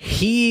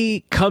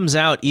 he comes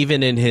out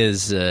even in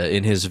his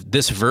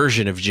this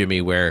version of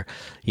Jimmy where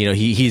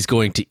he's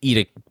going to eat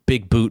a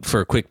big boot for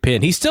a quick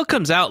pin. He still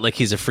comes out like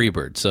he's a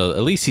freebird. So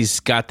at least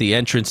he's got the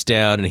entrance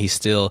down and he's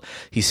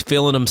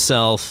feeling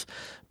himself.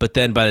 But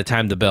then by the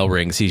time the bell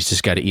rings, he's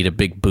just got to eat a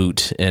big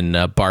boot,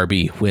 and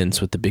Barbie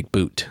wins with the big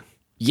boot.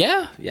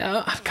 Yeah.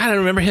 I kind of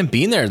remember him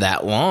being there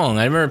that long.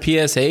 I remember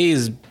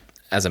PSA's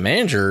as a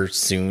manager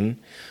soon.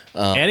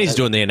 And he's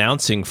doing the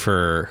announcing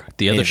for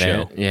the other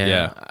show.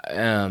 Yeah.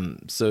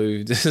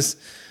 So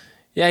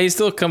he's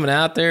still coming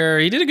out there.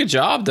 He did a good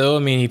job, though. I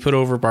mean, he put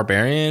over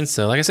Barbarian.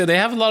 So, like I said, they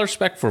have a lot of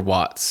respect for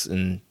Watts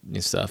and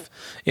stuff.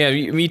 Yeah,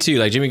 me too.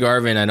 Like Jimmy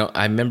Garvin,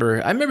 I remember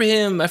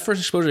him. My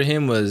first exposure to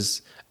him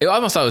was, I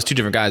almost thought it was two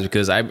different guys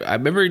because I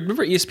remember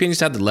ESPN used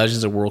to have the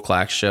Legends of World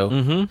Class show.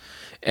 Mm-hmm.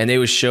 And they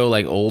would show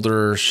like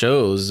older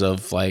shows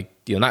of like,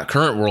 not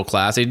current world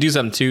class. They do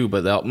something too,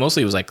 but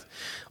mostly it was like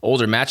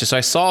older matches. So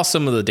I saw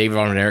some of the David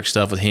Von Erich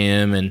stuff with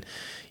him and,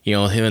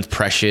 him and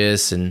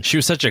Precious. And she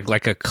was such a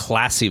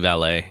classy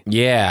valet.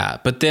 Yeah.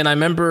 But then I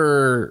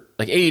remember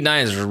like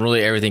 89 is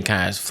really everything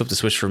kind of flipped the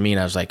switch for me. And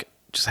I was like,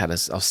 I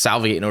was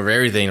salivating over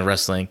everything in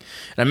wrestling.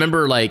 And I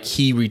remember like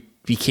he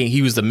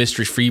was the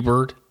mystery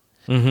Freebird.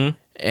 Mm-hmm.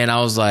 And I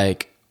was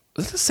like,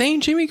 is it the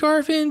same Jimmy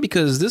Garvin?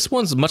 Because this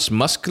one's much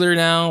muscular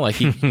now. Like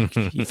he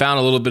found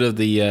a little bit of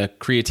the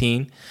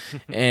creatine,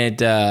 and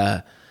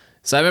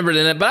so I remember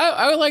that. But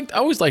I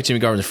always liked Jimmy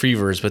Garvin's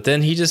Freebirds. But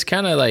then he just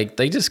kind of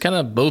they just kind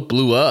of both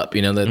blew up.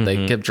 You know that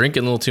they kept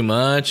drinking a little too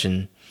much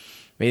and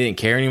maybe didn't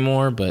care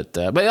anymore. But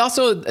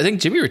also I think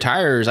Jimmy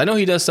retires. I know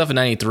he does stuff in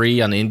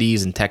 '93 on the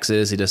Indies in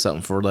Texas. He does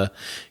something for the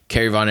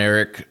Kerry Von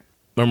Erich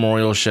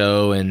Memorial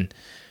Show and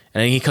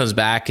then he comes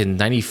back in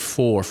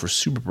 '94 for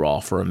Super Brawl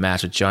for a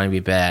match with Johnny B.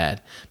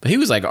 Bad. But he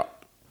was like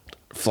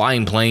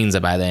flying planes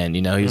by then,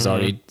 you know. He was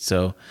already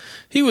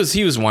he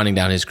was winding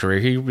down his career.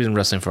 He'd been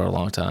wrestling for a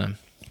long time.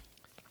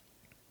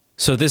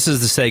 So this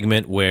is the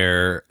segment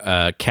where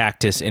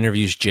Cactus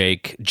interviews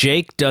Jake.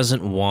 Jake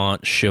doesn't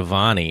want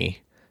Shivani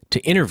to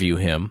interview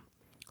him,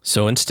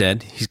 so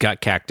instead he's got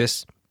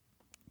Cactus.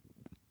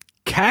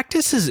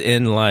 Cactus is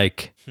in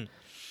like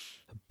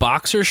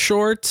boxer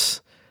shorts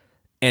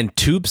and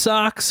tube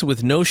socks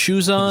with no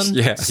shoes on,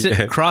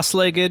 sitting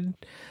cross-legged.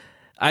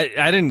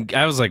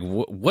 I was like,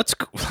 what's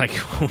like,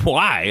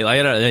 why?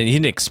 Like, he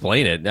didn't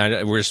explain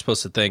it. We're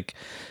supposed to think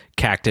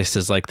Cactus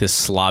is like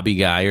this slobby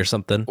guy or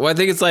something. Well, I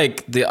think it's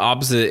like the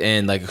opposite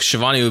end. Like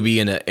Shivani would be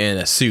in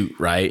a suit,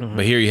 right?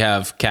 But here you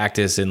have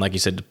Cactus in, like you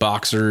said,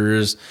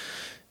 boxers,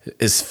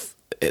 his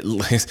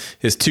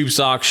tube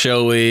sock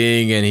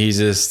showing, and he's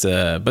just.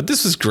 But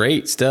this was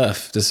great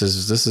stuff. This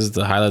is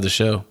the highlight of the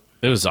show.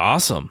 It was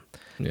awesome.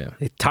 Yeah,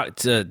 they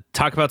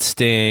talk about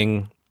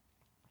Sting,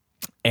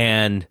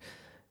 and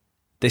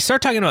they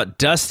start talking about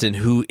Dustin,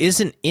 who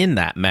isn't in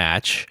that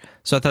match.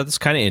 So I thought this was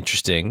kind of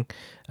interesting.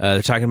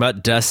 They're talking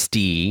about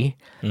Dusty,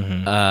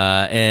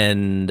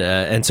 and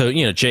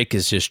so Jake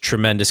is just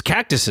tremendous.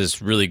 Cactus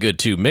is really good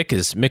too. Mick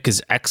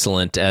is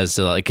excellent as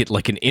like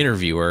an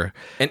interviewer,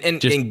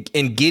 and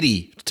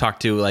giddy to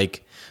talk to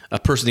like a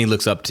person he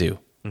looks up to.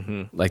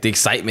 Like the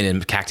excitement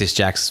in Cactus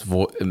Jack's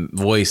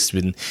voice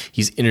when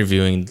he's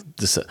interviewing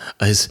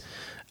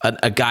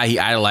a guy he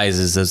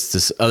idolizes as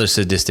this other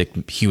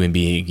sadistic human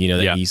being,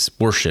 that he's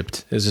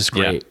worshipped. It's just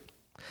great. Yeah.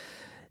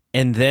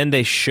 And then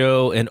they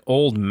show an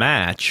old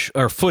match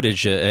or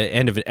footage,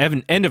 end of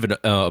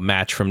a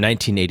match from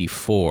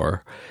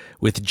 1984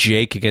 with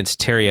Jake against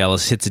Terry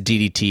Ellis, hits a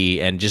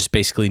DDT and just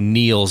basically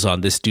kneels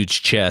on this dude's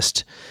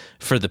chest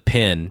for the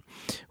pin.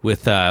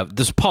 With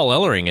there's Paul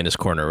Ellering in his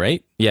corner,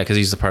 right? Yeah, because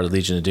he's the part of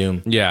Legion of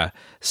Doom. Yeah,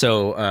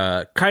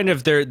 so kind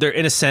of they're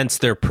in a sense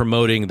they're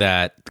promoting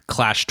that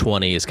Clash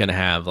 20 is going to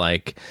have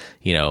like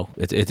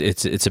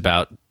it's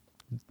about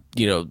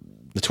the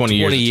 20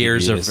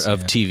 years of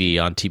TV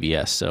on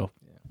TBS.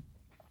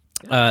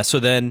 So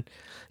then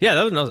I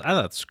thought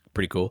that's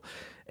pretty cool.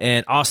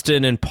 And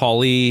Austin and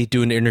Paulie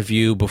do an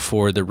interview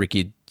before the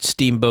Ricky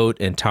Steamboat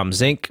and Tom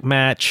Zink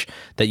match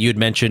that you had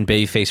mentioned,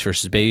 babyface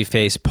versus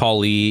babyface.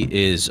 Paulie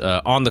is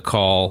on the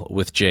call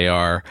with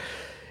JR.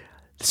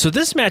 So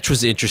this match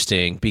was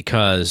interesting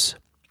because,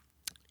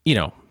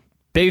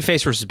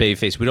 babyface versus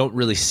babyface, we don't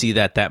really see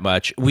that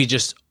much. We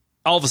just,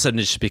 all of a sudden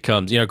it just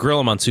becomes,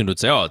 Gorilla Monsoon would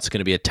say, oh, it's going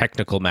to be a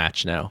technical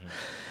match now.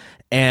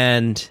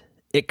 And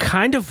it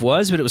kind of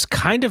was, but it was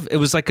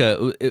like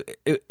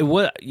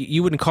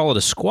you wouldn't call it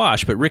a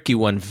squash, but Ricky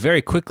won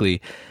very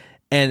quickly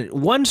and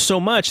won so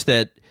much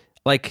that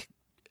like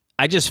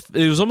it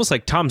was almost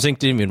like Tom Zink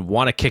didn't even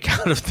want to kick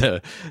out of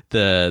the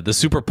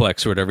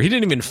superplex or whatever. He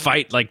didn't even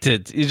fight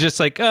he's just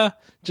like,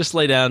 just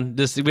lay down.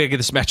 We gotta get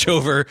this match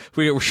over.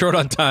 We're short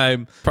on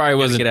time. Probably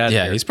wasn't. Get out of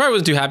here. He's probably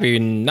wasn't too happy,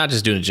 not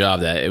just doing a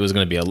job that it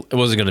wasn't going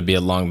to be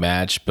a long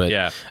match,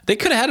 but they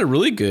could have had a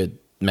really good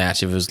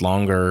match if it was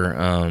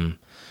longer.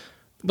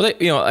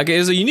 But it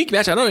was a unique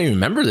match. I don't even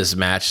remember this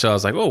match, so I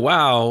was like, "Oh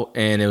wow!"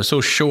 And it was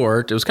so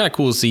short. It was kind of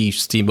cool to see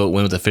Steamboat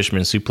win with a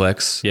Fisherman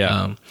suplex,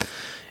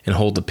 and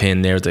hold the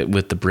pin there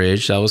with the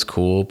bridge. That was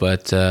cool.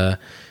 But I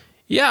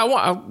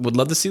would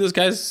love to see those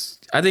guys.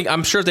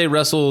 I'm sure if they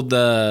wrestled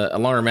a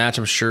longer match,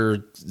 I'm sure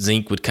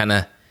Zink would kind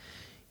of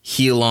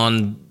heel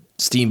on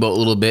Steamboat a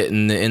little bit,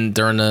 and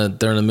during the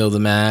middle of the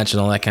match and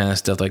all that kind of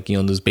stuff. Like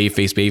those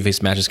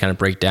babyface matches kind of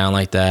break down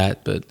like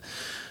that, but.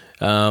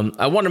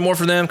 I wanted more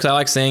from them because I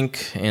like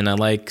Zink and I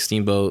like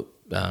Steamboat,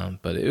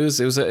 but it was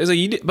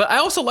a. But I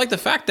also like the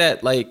fact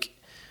that like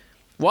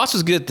Watts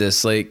was good at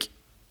this, like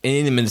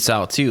in the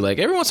Mid-South too. Like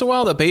every once in a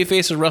while, the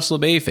babyface would wrestle a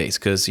babyface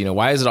because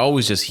why is it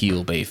always just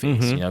heel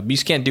babyface? You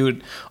just can't do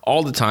it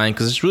all the time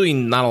because there's really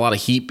not a lot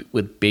of heat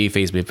with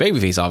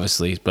babyface,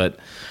 obviously. But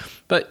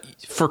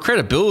for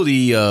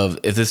credibility of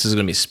if this is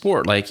going to be a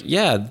sport,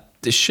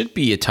 this should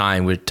be a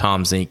time where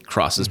Tom Zink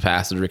crosses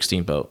paths with Rick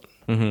Steamboat.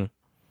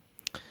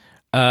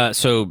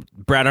 So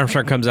Brad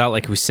Armstrong comes out,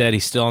 like we said,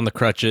 he's still on the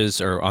crutches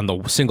or on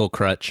the single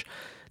crutch.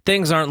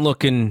 Things aren't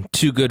looking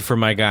too good for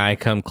my guy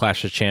come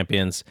Clash of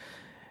Champions.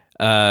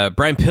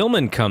 Brian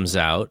Pillman comes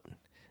out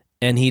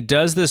and he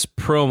does this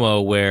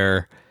promo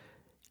where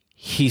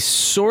he's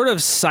sort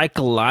of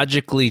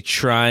psychologically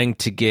trying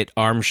to get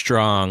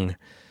Armstrong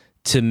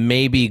to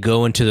maybe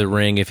go into the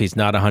ring if he's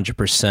not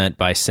 100%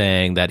 by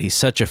saying that he's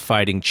such a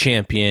fighting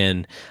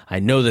champion. I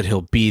know that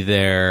he'll be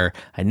there.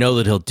 I know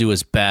that he'll do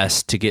his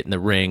best to get in the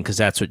ring because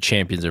that's what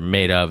champions are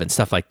made of and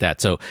stuff like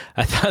that. So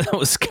I thought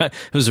it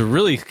was a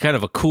really kind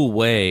of a cool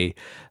way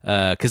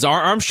because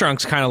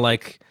Armstrong's kind of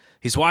like,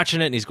 he's watching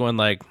it and he's going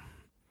like,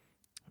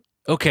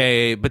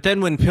 okay. But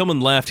then when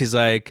Pillman left, he's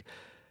like,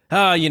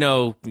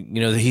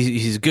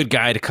 he's a good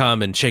guy to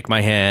come and shake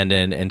my hand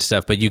and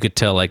stuff. But you could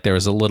tell like there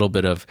was a little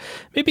bit of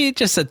maybe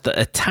just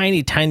a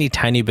tiny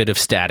bit of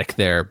static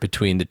there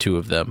between the two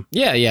of them.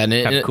 Yeah, and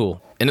kind of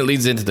cool. And it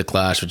leads into the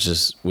clash,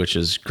 which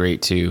is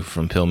great too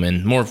from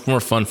Pillman. More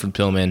fun from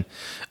Pillman.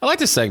 I like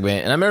this segment,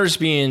 and I remember just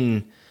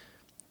being.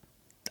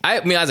 I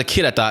mean, as a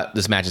kid, I thought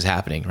this match is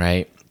happening,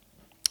 right?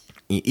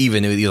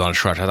 Even if he was on a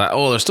crutch, I thought,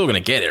 oh, they're still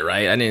gonna get it,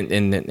 right?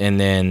 And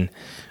then,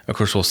 of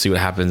course, we'll see what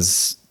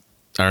happens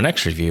on our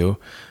next review.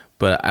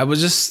 But I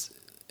was just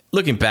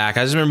looking back,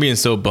 I just remember being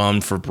so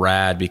bummed for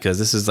Brad because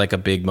this is like a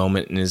big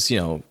moment in his,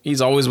 he's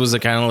always was a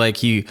kind of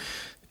like a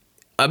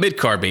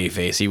mid-card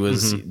babyface. He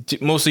was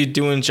mostly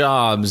doing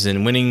jobs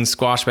and winning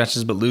squash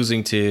matches, but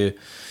losing to,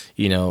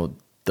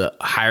 the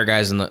higher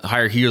guys and the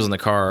higher heels on the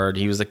card.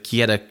 He was like, he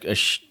had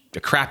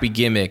a crappy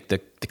gimmick, the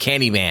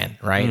Candy Man,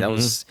 right?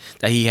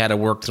 That he had to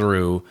work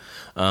through.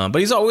 But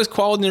he's always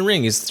quality in the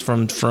ring. He's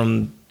from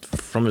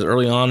his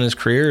early on in his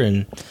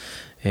career.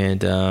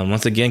 And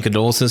once again,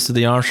 condolences to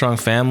the Armstrong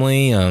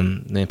family.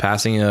 The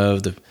passing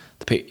of of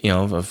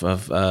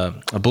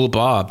Bullet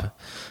Bob,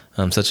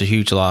 such a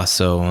huge loss.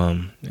 So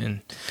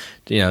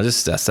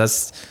just that's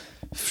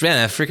man,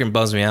 that freaking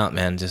bums me out,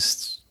 man.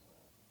 Just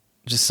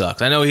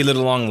sucks. I know he lived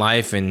a long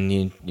life and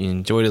he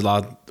enjoyed it a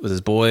lot with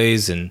his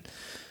boys, and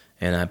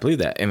I believe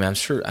that. I mean, I'm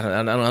sure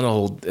I don't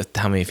know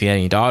how many if he had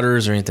any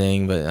daughters or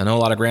anything, but I know a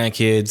lot of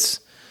grandkids,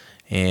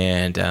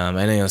 and I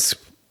know it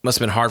must have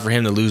been hard for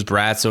him to lose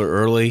Brad so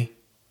early.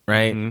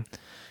 Right,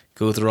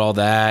 go through all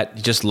that.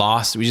 We just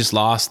lost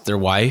their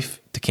wife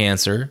to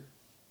cancer,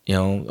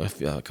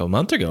 like a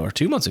month ago or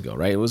 2 months ago.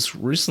 Right, it was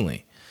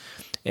recently,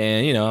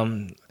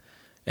 and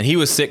and he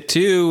was sick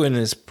too, and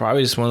it's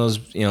probably just one of those,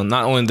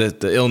 not only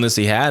the illness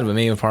he had, but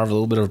maybe part of a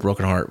little bit of a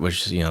broken heart,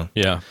 which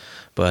yeah.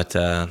 But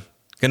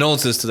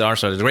condolences to the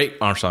Armstrong, the great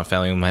Armstrong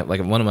family.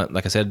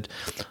 Like I said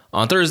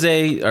on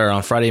Thursday or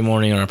on Friday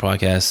morning on our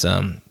podcast,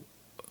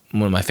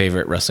 one of my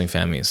favorite wrestling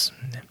families.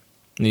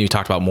 You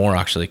talked about more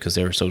actually because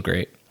they were so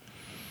great.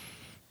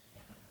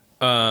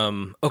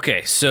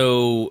 Okay,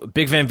 so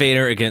Big Van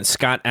Vader against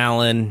Scott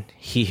Allen.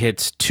 He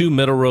hits 2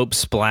 middle rope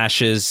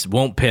splashes,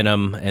 won't pin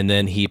him, and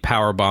then he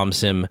power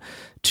bombs him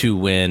to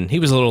win. He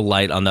was a little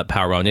light on that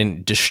power bomb.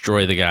 Didn't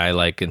destroy the guy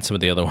like in some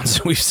of the other ones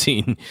that we've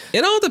seen.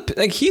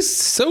 He's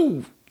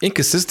so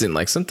inconsistent.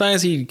 Like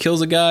sometimes he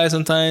kills a guy,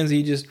 sometimes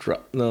he just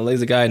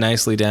lays the guy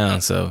nicely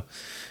down. So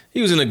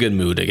he was in a good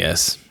mood, I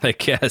guess.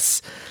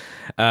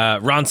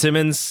 Ron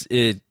Simmons,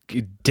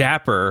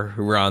 dapper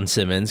Ron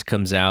Simmons,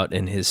 comes out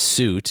in his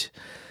suit.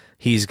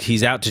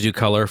 He's out to do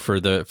color for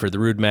the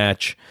Rude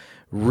match.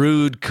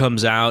 Rude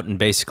comes out and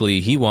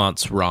basically he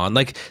wants Ron.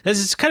 Like this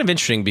is kind of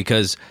interesting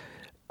because,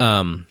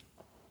 Ron's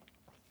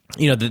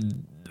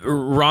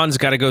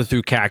got to go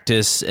through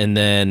Cactus and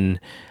then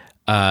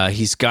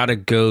he's got to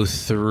go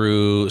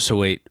through. So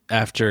wait,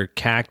 after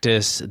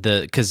Cactus,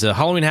 because the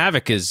Halloween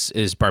Havoc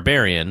is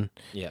Barbarian.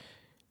 Yeah.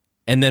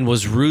 And then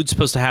was Rude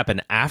supposed to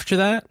happen after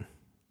that?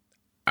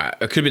 It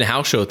could have been a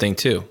house show thing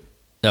too.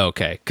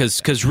 Okay,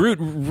 because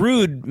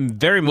Rude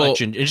very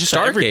much in just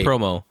every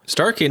promo.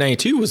 Starrcade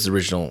 92 was the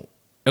original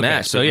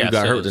match. So yeah,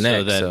 got hurt with the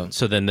neck.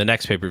 So then the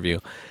next pay-per-view.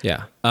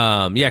 Yeah.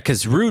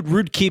 Because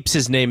Rude keeps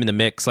his name in the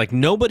mix. Like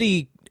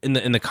nobody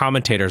in the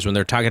commentators when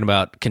they're talking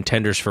about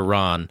contenders for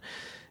Ron,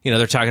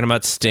 they're talking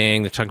about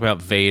Sting, they're talking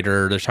about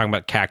Vader, they're talking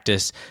about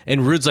Cactus,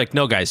 and Rude's like,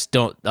 no guys,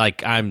 don't,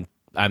 like I'm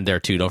there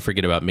too. Don't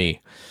forget about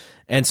me.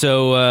 And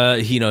so,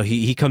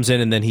 he comes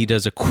in and then he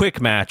does a quick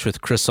match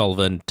with Chris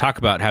Sullivan. Talk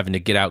about having to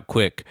get out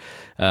quick.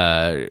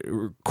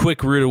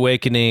 Quick Rude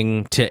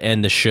Awakening to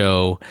end the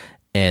show.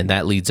 And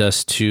that leads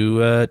us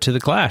to the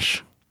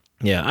Clash.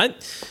 Yeah. What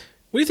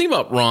do you think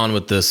about Ron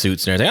with the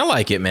suits and everything? I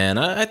like it, man.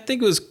 I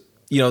think it was,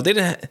 they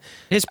didn't.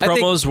 His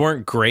promos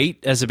weren't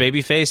great as a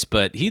babyface,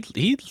 but he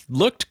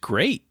looked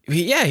great.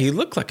 He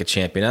looked like a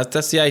champion.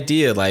 That's the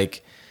idea.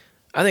 Like,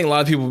 I think a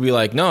lot of people will be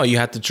like, no, you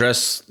have to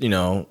dress,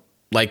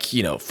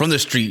 from the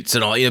streets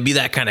and all, be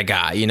that kind of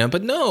guy,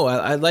 but no,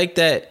 I like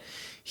that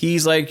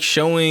he's like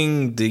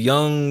showing the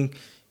young,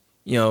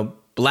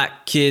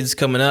 black kids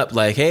coming up,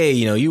 like, hey,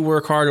 you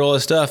work hard, all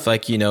this stuff.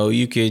 Like,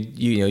 you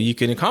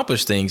can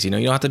accomplish things, you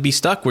don't have to be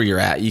stuck where you're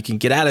at. You can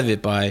get out of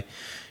it by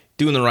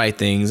doing the right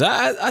things.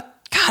 I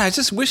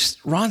just wish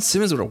Ron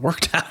Simmons would have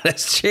worked out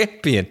as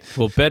champion.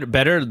 Well,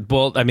 better.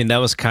 Well, I mean, that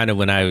was kind of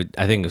when I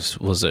think it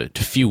was a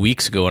few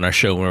weeks ago on our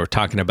show when we were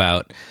talking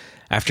about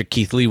after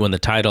Keith Lee won the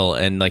title,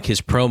 and like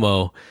his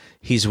promo,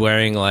 he's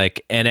wearing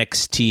like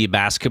NXT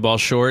basketball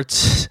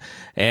shorts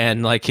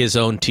and like his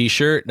own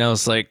T-shirt, and I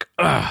was like,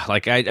 ugh,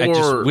 like I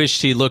just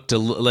wished he looked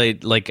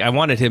like I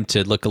wanted him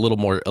to look a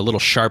little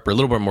sharper, a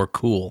little bit more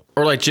cool,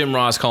 or like Jim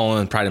Ross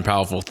calling Pride and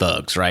Powerful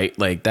thugs, right?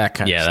 Like that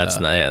kind of stuff. That's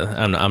not.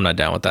 Yeah, I'm not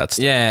down with that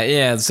stuff.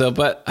 Yeah. So,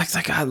 but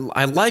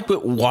I like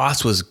what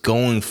Watts was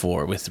going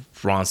for with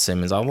Ron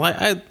Simmons.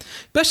 I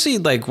especially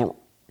like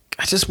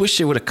I just wish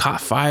they would have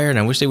caught fire, and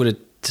I wish they would have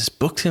just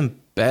booked him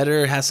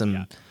better, had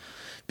some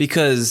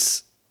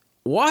because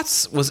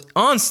Watts was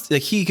on,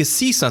 like he could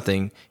see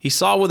something. He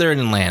saw where they're in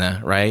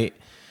Atlanta, right?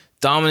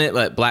 Dominant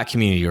like, black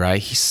community,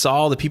 right? He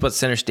saw the people at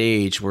center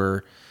stage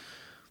were,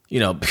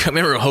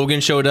 remember Hogan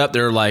showed up.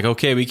 They're like,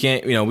 okay, we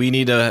can't, we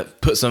need to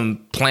put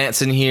some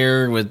plants in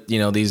here with,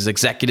 these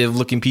executive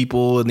looking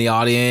people in the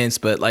audience.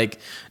 But like,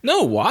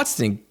 no, Watts,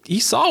 he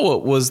saw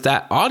what was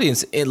that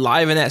audience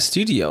live in that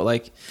studio.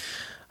 Like,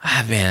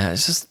 man,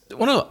 it's just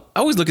I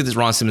always look at this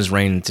Ron Simmons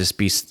reign and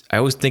just I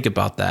always think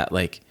about that.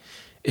 Like,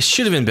 it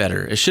should have been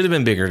better. It should have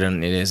been bigger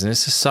than it is. And it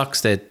just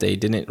sucks that they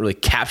didn't really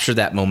capture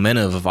that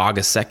momentum of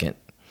August 2nd.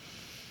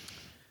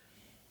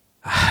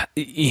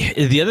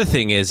 The other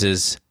thing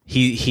is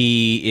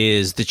he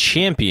is the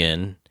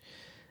champion,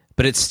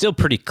 but it's still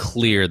pretty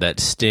clear that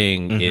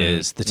Sting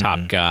is the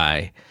top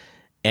guy.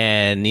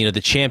 And,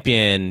 the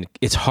champion,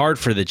 it's hard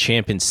for the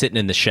champion sitting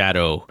in the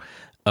shadow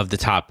of the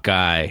top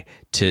guy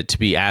to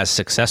be as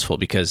successful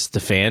because the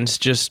fans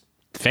just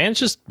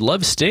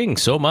love Sting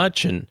so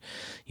much. And,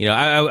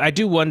 I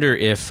do wonder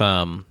if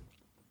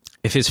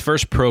his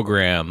first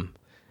program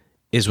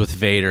is with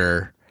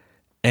Vader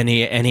and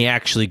he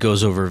actually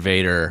goes over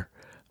Vader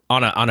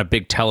on a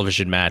big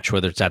television match,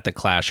 whether it's at the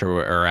Clash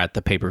or at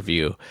the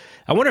pay-per-view.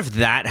 I wonder if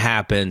that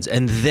happens,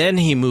 and then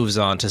he moves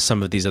on to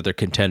some of these other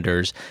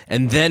contenders,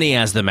 and then he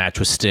has the match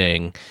with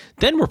Sting.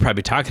 Then we're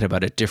probably talking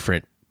about a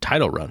different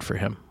title run for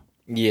him.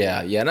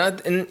 Yeah.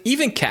 And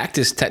even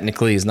Cactus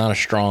technically is not a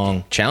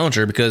strong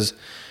challenger because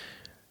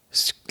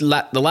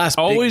the last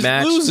always big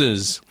match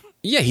loses.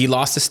 Yeah, he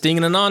lost to Sting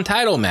in a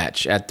non-title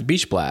match at the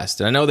Beach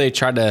Blast. And I know they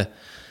tried to,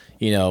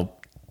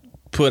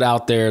 put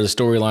out there the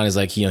storyline is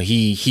like,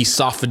 he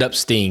softened up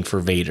Sting for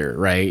Vader,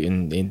 right?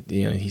 And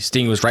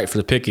Sting was right for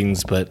the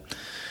pickings, but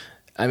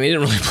I mean, it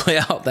didn't really play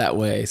out that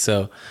way.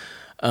 So,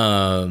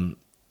 I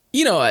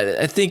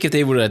think if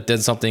they would have done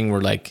something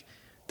where like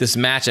this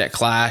match at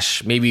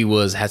Clash maybe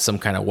had some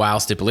kind of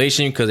wild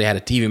stipulation because they had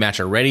a TV match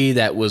already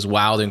that was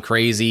wild and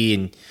crazy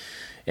and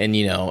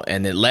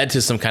it led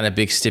to some kind of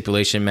big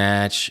stipulation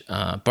match.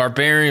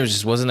 Barbarian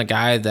just wasn't a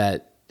guy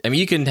that, I mean,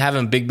 you can have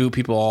him big boot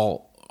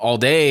people all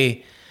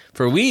day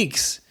for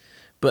weeks,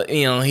 but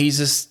he's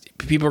just,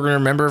 people are going to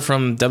remember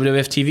from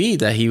WWF TV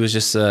that he was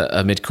just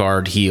a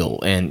mid-card heel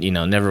and,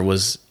 never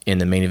was in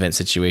the main event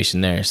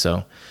situation there.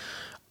 So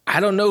I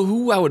don't know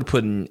who I would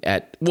put in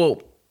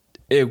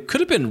it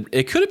could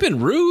have been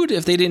Rude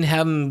if they didn't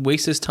have him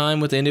waste his time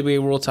with the NWA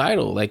World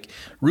Title. Like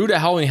Rude at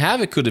Halloween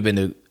Havoc could have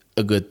been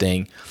a good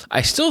thing.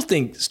 I still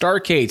think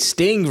Starrcade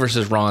Sting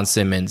versus Ron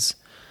Simmons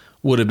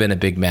would have been a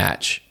big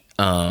match.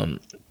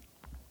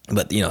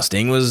 But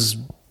Sting was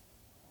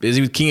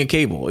busy with King of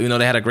Cable. Even though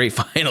they had a great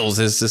finals,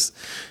 it's just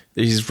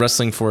he's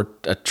wrestling for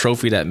a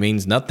trophy that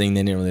means nothing.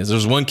 Then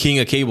there's one King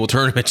of Cable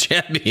tournament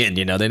champion.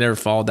 They never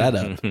followed that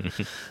up.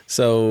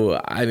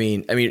 So I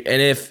mean, and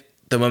if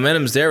the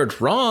momentum's there with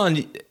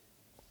Ron,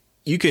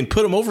 you can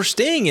put him over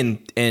Sting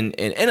in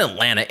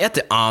Atlanta at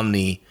the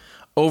Omni.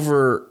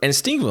 Over and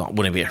Sting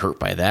wouldn't get hurt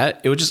by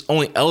that. It would just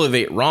only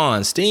elevate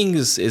Ron. Sting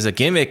is a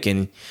gimmick,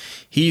 and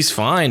he's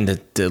fine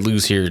to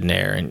lose here and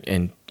there,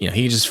 and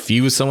he just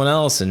feud with someone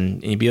else,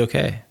 and he'd be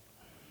okay.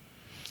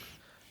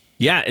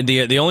 Yeah,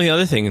 the only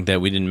other thing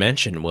that we didn't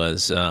mention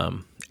was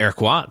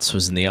Eric Watts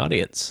was in the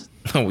audience.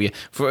 we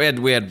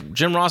had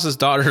Jim Ross's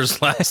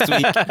daughters last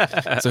week.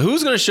 So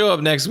who's going to show up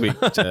next week?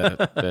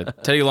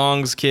 Teddy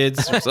Long's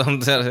kids or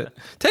something?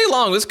 Teddy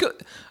Long, let's go.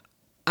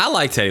 I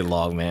like Teddy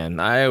Long, man.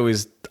 I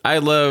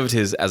loved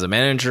his as a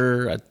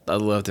manager. I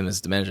loved him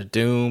as the manager of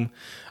Doom.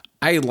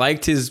 I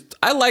liked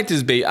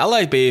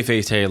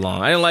babyface Teddy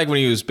Long. I didn't like when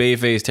he was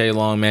babyface Teddy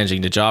Long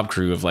managing the job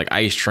crew of like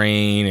Ice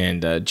Train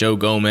and Joe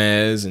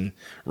Gomez and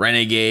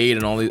Renegade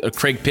and all these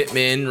Craig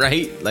Pittman,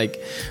 right?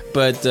 Like,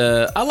 but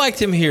I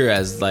liked him here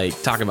as like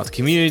talking about the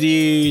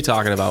community,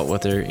 talking about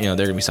what they're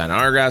gonna be signing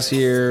autographs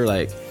here.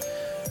 Like,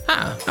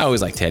 I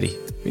always liked Teddy.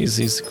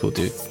 He's a cool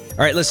dude.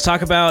 All right, let's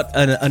talk about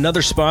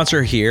another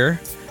sponsor here,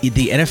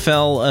 the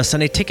NFL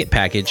Sunday Ticket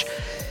Package.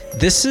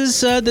 This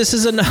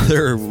is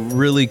another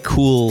really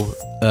cool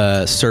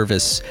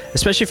service,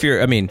 especially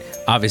if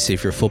obviously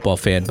if you're a football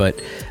fan, but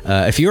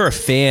if you're a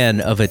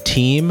fan of a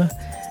team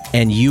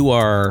and you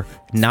are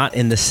not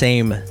in the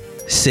same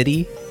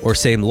city or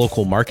same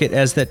local market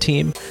as that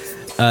team,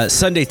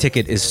 Sunday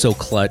Ticket is so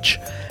clutch.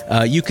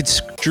 You could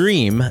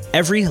stream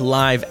every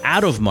live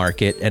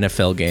out-of-market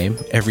NFL game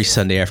every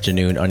Sunday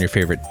afternoon on your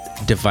favorite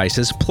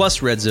devices,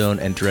 plus Red Zone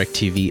and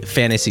DirecTV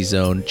Fantasy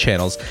Zone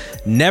channels.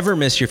 Never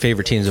miss your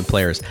favorite teams and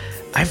players.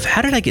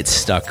 how did I get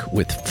stuck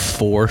with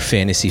 4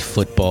 fantasy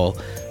football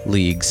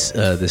leagues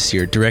this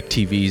year?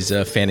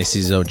 DirecTV's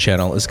Fantasy Zone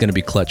channel is going to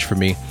be clutch for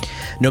me.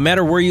 No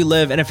matter where you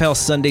live,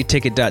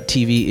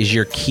 NFLSundayTicket.tv is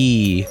your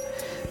key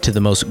to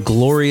the most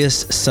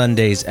glorious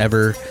Sundays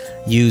ever.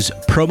 Use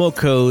promo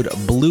code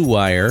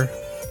BLUEWIRE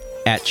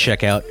at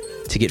checkout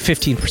to get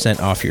 15%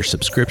 off your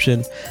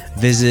subscription.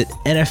 Visit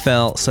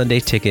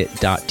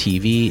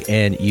NFLSundayTicket.tv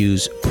and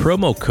use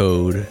promo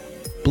code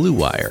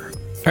BLUEWIRE.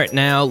 All right,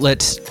 now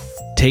let's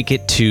take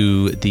it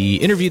to the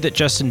interview that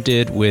Justin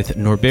did with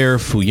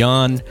Norbert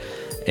Feuillan,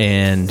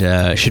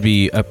 and should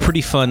be a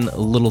pretty fun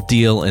little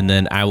deal, and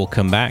then I will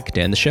come back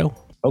to end the show.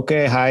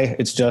 Okay, hi,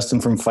 it's Justin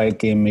from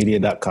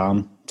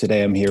FightGameMedia.com.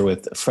 Today I'm here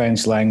with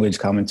French language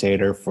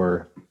commentator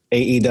for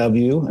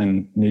AEW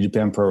and New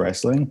Japan Pro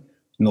Wrestling,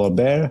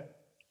 Norbert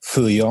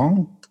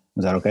Feuillan.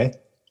 Is that okay?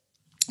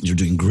 You're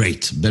doing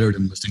great. Better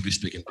than most English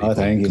speaking people. Oh,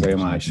 thank you very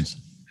much.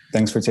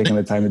 Thanks for taking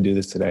the time to do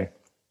this today.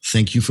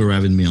 Thank you for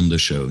having me on the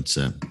show. It's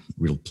a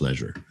real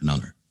pleasure, an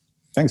honor.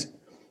 Thanks.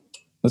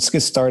 Let's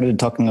get started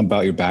talking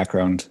about your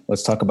background.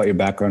 Let's talk about your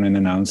background in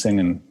announcing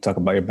and talk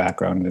about your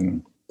background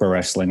in pro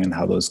wrestling and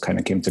how those kind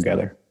of came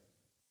together.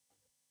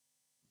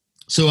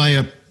 So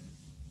I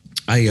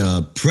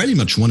pretty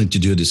much wanted to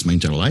do this my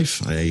entire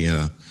life.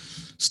 I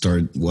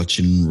started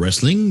watching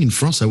wrestling in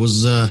France. I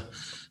was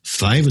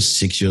 5 or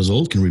 6 years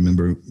old. Can't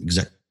remember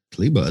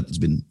exactly, but it's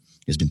been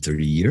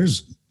 30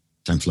 years.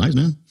 Time flies,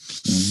 man.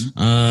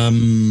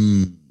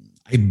 Mm-hmm.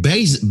 I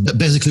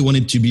basically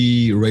wanted to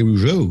be Ray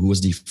Rougeau, who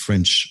was the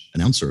French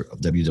announcer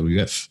of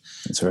WWF.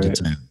 That's right. At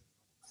the time.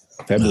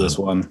 Fabulous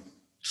one.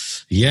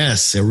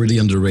 Yes, a really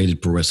underrated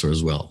pro wrestler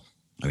as well.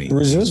 I mean,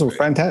 Rougeaus were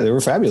fantastic. They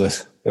were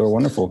fabulous. They were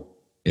wonderful.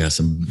 Yes,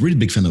 I'm really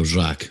big fan of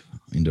Jacques.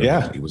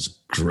 He was a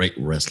great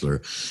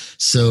wrestler.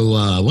 So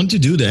I wanted to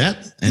do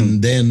that.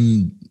 And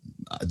then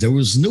there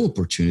was no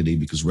opportunity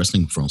because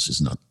wrestling in France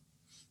is not,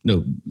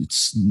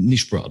 it's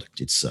niche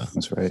product. It's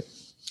that's right.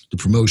 The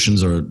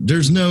promotions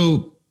there's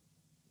no,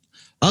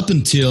 up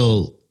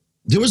until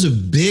there was a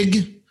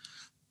big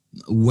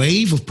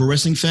wave of pro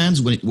wrestling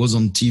fans when it was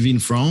on TV in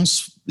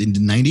France in the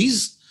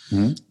 90s.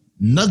 Mm-hmm.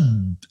 Not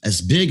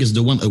as big as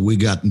the one that we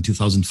got in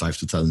 2005,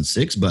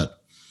 2006,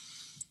 but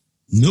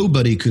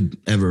nobody could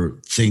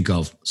ever think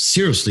of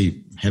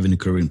seriously having a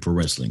career in pro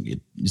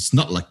wrestling. It's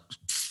not like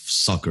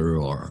soccer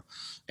or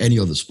any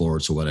other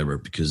sports or whatever,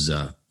 because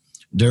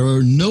there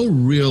were no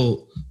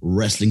real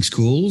wrestling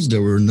schools.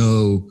 There were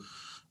no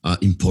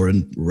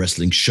important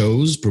wrestling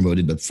shows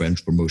promoted by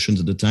French promotions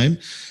at the time.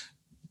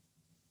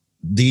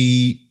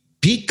 The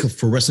peak of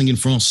pro wrestling in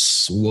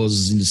France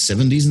was in the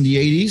 70s and the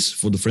 80s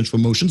for the French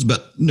promotions,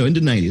 but in the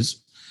 90s,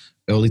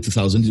 early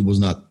 2000s, it was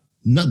not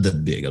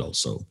that big at all.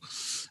 So,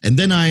 and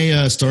then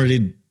I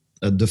started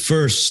the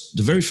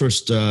very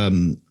first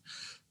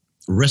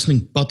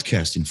wrestling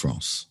podcast in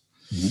France.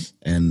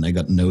 Mm-hmm. And I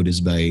got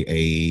noticed by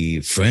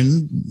a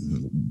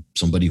friend,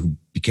 somebody who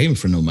became a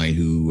friend of mine,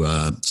 who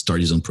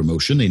started his own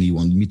promotion, and he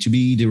wanted me to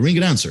be the ring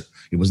announcer.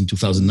 It was in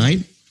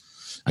 2009.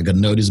 I got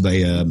noticed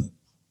by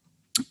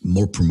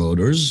more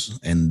promoters,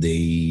 and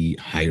they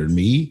hired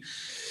me.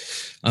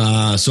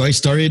 So I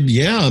started,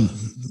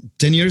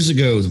 11 years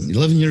ago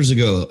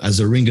as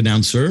a ring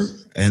announcer.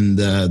 And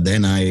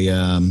then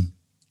I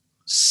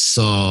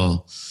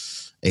saw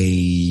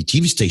a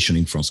TV station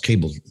in France,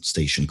 cable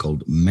station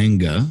called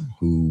Manga,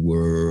 who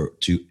were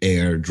to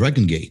air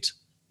Dragon Gate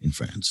in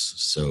France.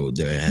 So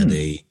they had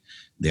a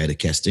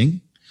casting,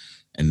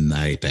 and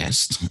I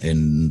passed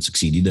and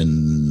succeeded.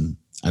 And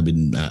I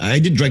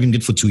did Dragon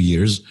Gate for 2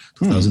 years,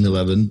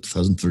 2011,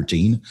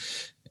 2013.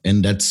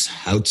 And that's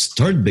how it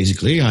started,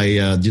 basically.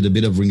 I did a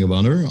bit of Ring of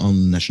Honor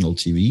on national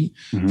TV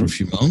for a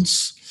few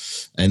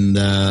months. And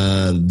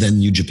then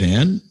New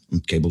Japan on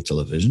cable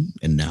television.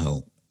 And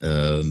now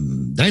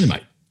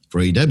Dynamite for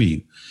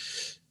AEW.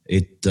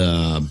 It's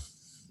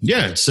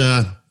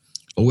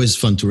always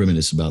fun to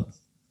reminisce about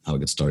how it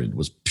got started. It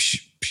was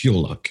pure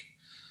luck.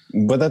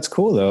 But that's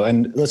cool, though.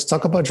 And let's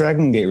talk about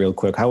Dragon Gate real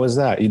quick. How was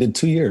that? You did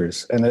 2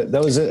 years. And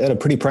that was at a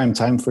pretty prime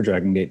time for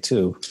Dragon Gate,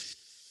 too.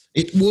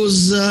 It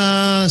was,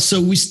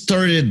 so we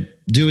started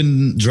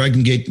doing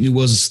Dragon Gate, it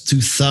was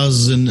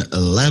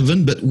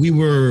 2011, but we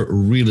were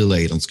really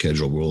late on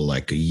schedule. We were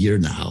like a year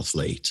and a half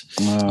late.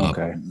 Oh,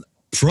 okay.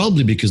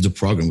 Probably because the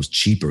program was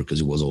cheaper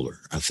because it was older.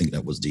 I think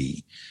that was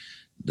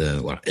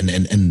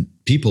and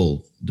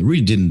people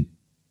really didn't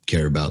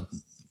care about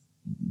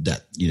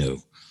that, the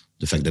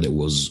fact that it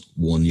was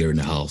 1 year and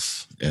a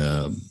half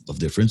of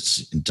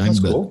difference in time.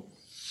 That's but cool.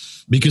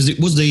 Because it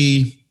was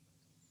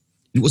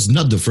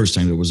not the first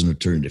time there was an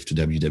alternative to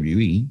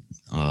WWE.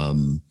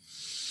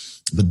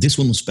 But this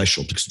one was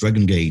special because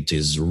Dragon Gate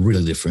is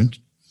really different.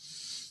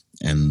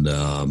 And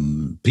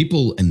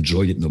people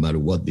enjoyed it no matter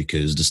what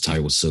because the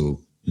style was so,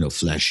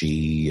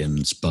 flashy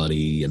and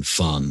spotty and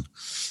fun.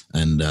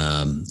 And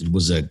it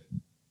was at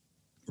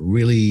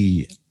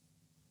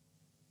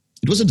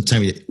the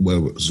time where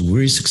it was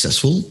very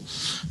successful.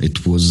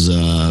 It was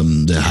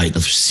the height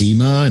of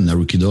CIMA and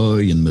Naruki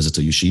Doi and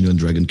Masato Yoshino and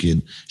Dragon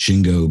Kid,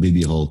 Shingo,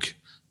 Baby Hulk,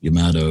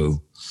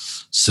 Yamato,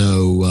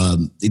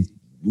 So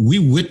we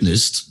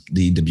witnessed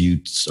the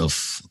debuts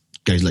of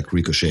guys like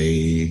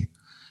Ricochet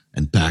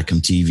and Pac on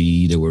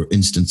TV. They were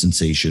instant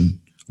sensation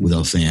with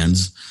our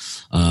fans.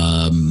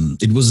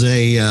 It was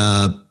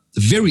a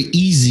very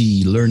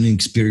easy learning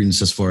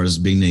experience as far as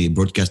being a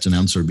broadcast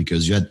announcer,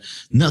 because you had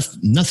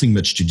nothing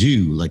much to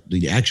do. Like,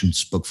 the action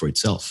spoke for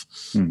itself.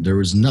 There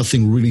was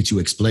nothing really to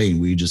explain.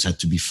 We just had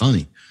to be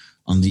funny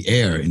on the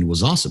air, and it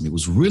was awesome. It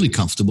was really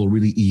comfortable,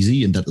 really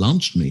easy, and that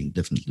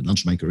definitely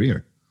launched my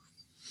career.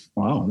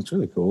 Wow, that's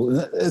really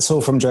cool.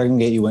 So from Dragon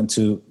Gate, you went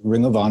to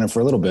Ring of Honor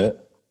for a little bit.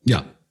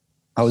 Yeah.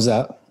 How was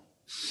that?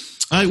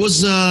 It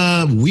was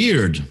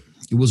weird.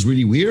 It was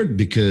really weird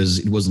because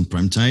it was on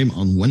prime time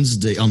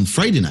on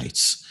Friday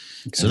nights.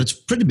 Okay. So that's a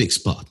pretty big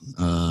slot,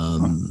 I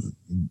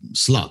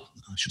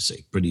should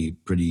say,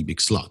 pretty big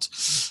slot.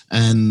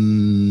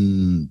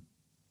 And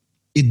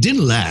it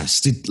didn't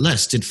last. It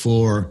lasted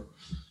for,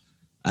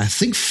 I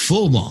think,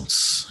 4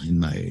 months in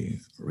my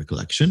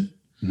recollection.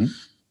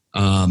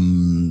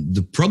 Mm-hmm.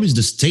 The problem is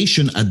the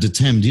station at the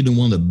time didn't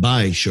want to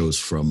buy shows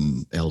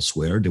from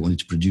elsewhere. They wanted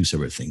to produce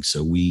everything.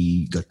 So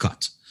we got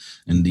cut.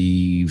 And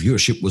the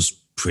viewership was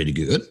pretty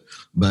good,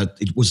 but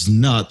it was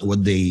not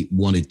what they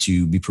wanted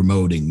to be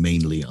promoting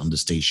mainly on the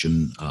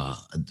station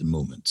at the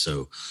moment.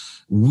 So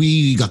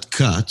we got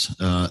cut,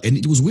 and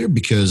it was weird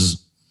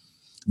because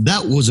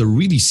that was a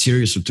really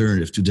serious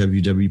alternative to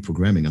WWE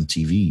programming on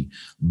TV,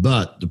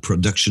 but the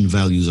production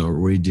values are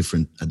really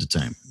different at the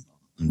time.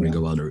 And Ring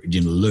of Honor, it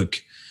didn't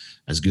look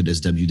as good as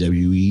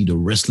WWE. The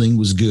wrestling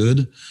was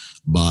good,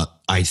 but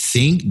I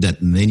think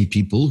that many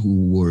people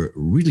who were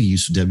really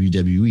used to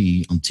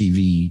WWE on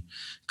TV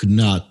could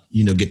not,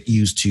 get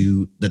used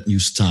to that new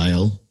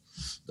style,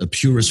 a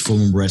purist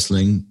form of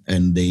wrestling,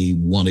 and they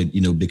wanted,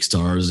 big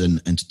stars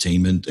and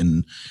entertainment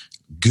and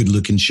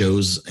good-looking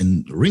shows.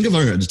 And Ring of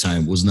Honor at the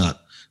time was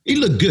not. It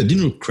looked good,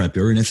 didn't look crappy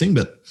or anything,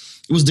 but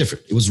it was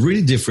different. It was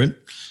really different,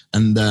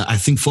 and I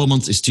think 4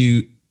 months is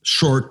too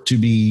short to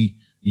be,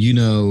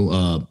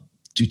 to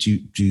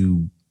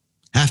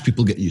have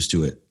people get used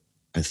to it,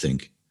 I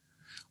think.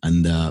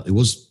 And it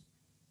was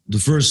the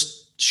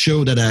first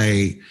show that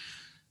I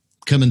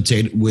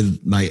commentated with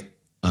my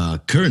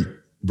current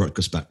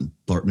broadcast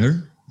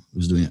partner, who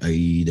was doing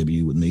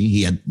AEW with me.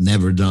 He had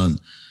never done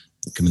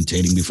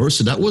commentating before,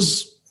 so that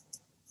was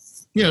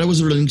a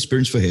learning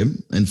experience for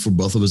him and for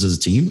both of us as a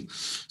team.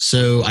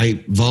 So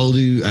I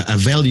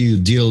value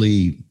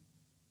dearly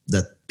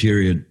that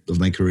period of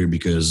my career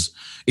because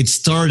it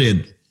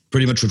started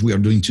pretty much what we are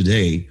doing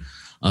today.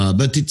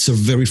 But it's a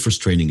very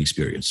frustrating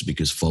experience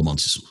because 4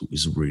 months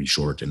is really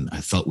short, and I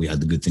thought we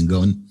had the good thing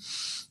going.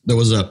 That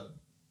was a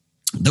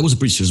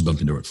pretty serious bump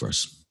in the road for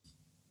us.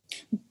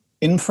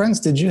 In France,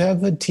 did you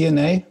have a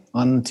TNA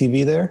on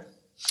TV there?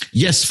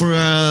 Yes, for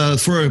a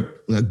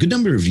good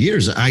number of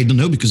years. I don't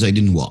know because I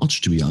didn't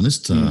watch, to be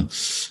honest.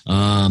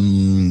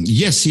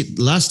 Yes, it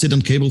lasted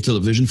on cable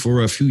television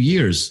for a few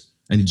years,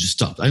 and it just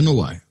stopped. I don't know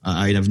why.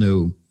 I have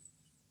no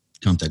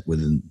contact with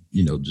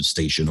the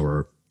station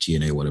or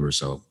TNA or whatever.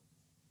 So.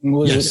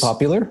 Was it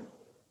popular?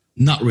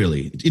 Not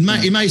really. In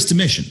my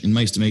estimation,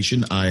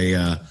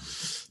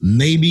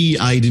 maybe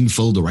I didn't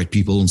follow the right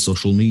people on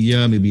social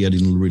media. Maybe I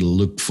didn't really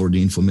look for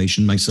the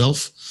information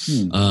myself.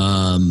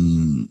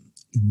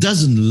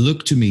 Doesn't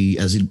look to me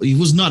as it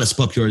was not as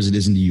popular as it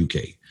is in the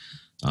UK.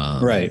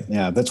 Right.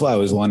 Yeah, that's why I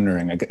was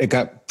wondering. It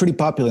got pretty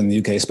popular in the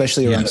UK,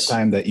 especially around the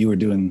time that you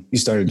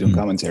started doing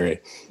commentary.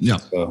 Yeah.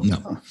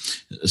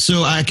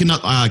 So I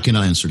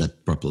cannot answer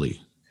that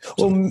properly.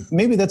 Well,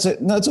 maybe it's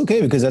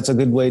okay because that's a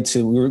good way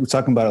to. We were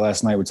talking about it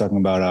last night. We're talking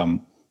about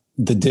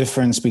the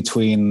difference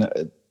between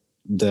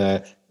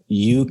the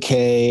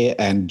UK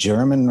and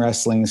German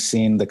wrestling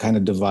scene, the kind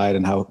of divide,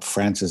 and how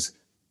France is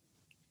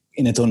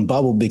in its own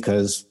bubble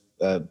because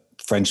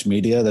French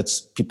media.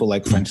 That's people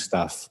like French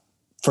stuff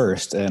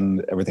first,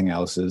 and everything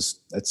else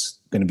that's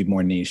going to be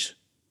more niche.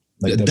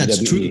 Like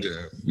that's WWE.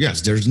 True. Yes,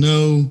 there's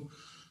no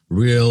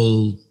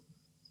real.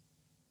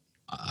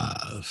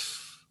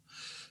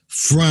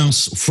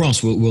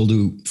 France will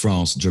do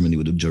France, Germany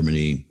will do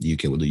Germany, the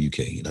UK will do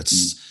UK.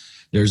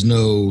 There's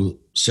no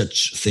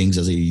such things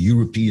as a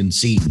European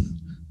scene.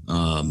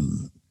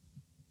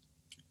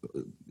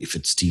 If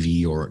it's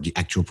TV or the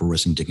actual pro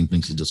wrestling taking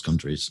place in those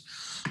countries,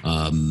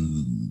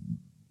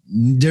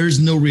 there's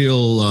no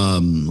real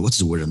what's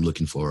the word I'm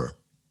looking for?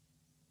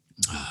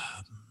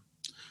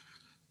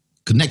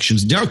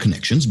 Connections. There are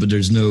connections, but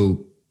there's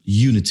no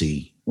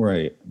unity.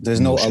 Right. There's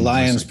no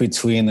alliance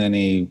between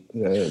any.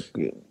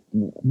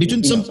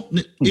 Between some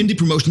indie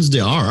promotions,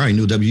 there are. I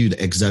know the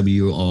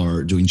XW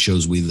are doing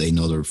shows with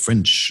another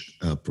French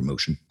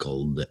promotion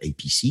called the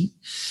APC,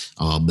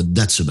 but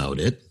that's about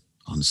it.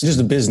 Honestly, just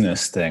a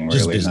business thing, really.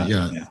 Just business,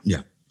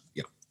 yeah.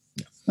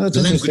 No,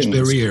 the language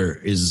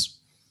barrier is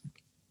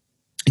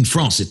in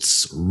France.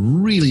 It's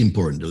really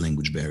important. The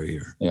language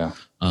barrier. Yeah,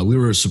 we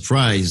were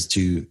surprised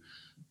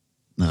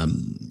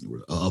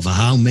of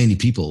how many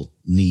people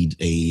need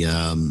a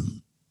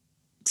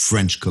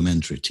French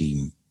commentary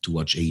team to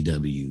watch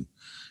AEW.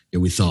 Yeah,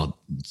 we thought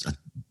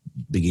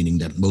beginning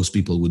that most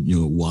people would,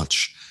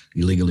 watch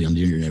illegally on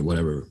the internet,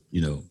 whatever,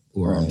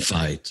 or on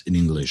Fight in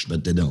English,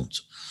 but they don't.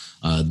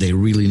 They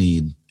really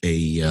need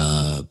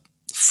a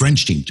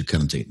French team to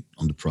commentate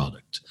on the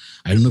product.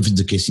 I don't know if it's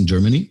the case in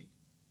Germany,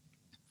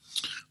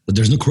 but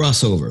there's no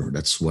crossover.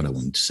 That's what I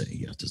wanted to say.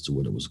 Yeah, that's the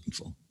word I was looking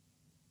for.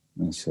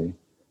 I see.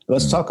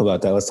 Let's talk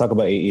about that. Let's talk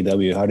about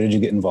AEW. How did you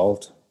get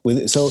involved with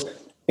it? So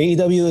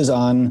AEW is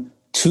on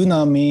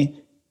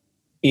Toonami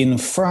in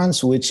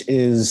France, which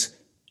is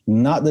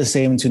not the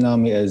same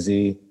Toonami as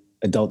the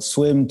Adult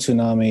Swim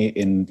Toonami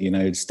in the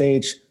United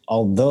States,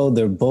 although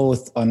they're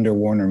both under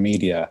Warner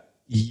Media.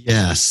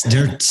 Yes,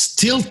 they're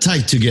still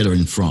tied together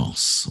in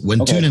France. When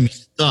Toonami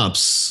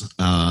stops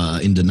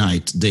in the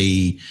night,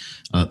 they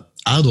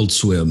Adult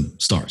Swim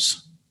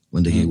starts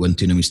when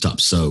Toonami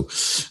stops. So,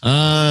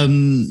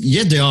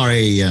 they are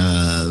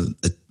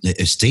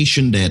a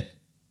station that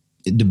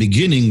in the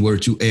beginning were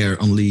to air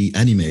only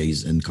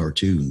animes and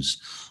cartoons,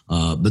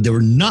 but they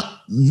were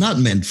not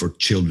meant for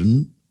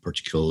children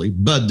particularly,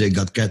 but they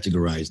got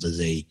categorized as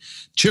a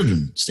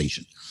children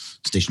station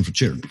for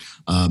children.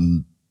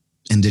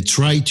 And they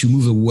tried to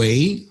move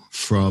away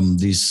from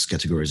this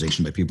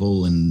categorization by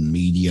people and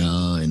media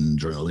and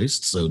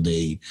journalists. So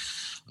they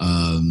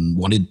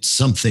wanted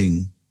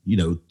something,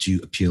 to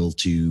appeal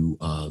to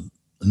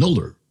an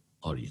older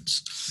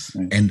audience.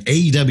 Right. And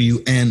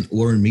AEW and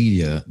Warner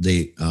Media,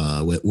 they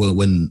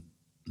when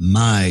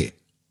my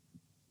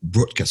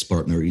broadcast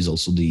partner is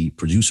also the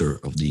producer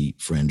of the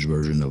French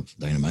version of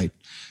Dynamite,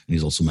 and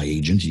he's also my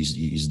agent.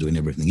 He's doing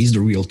everything. He's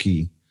the real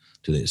key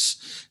to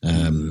this.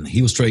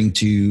 He was trying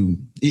to.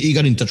 He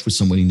got in touch with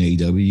someone in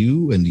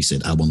AEW, and he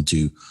said, "I want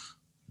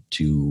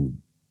to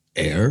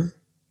air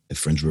a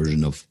French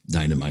version of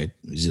Dynamite.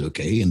 Is it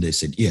okay?" And they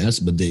said yes,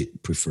 but they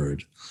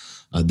preferred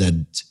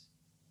that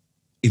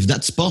if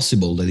that's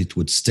possible, that it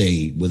would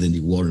stay within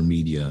the Warner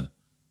Media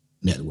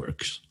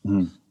networks.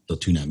 So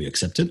Toonami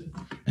accepted,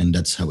 and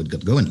that's how it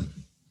got going.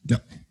 Yeah.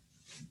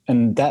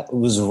 And that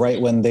was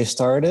right when they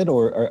started,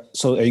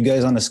 so are you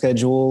guys on a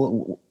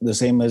schedule the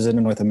same as in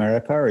North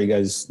America? Or are you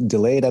guys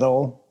delayed at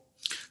all?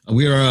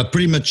 We are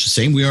pretty much the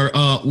same. We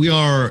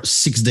are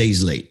 6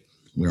 days late.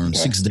 We're on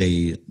 6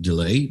 day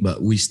delay,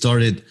 but we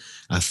started,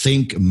 I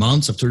think,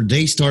 months after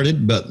they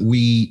started. But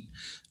we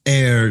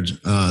aired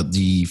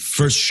the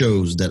first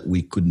shows that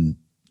we couldn't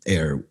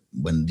air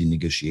when the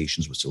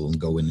negotiations were still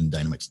ongoing and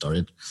Dynamite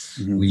started.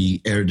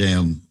 We aired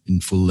them in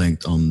full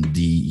length on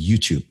the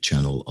YouTube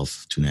channel of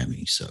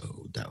Toonami.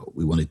 So that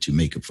we wanted to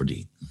make up for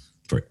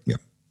it. Yeah.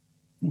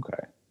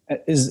 Okay.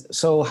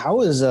 So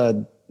how is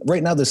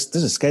right now? There's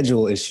a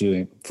schedule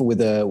issue with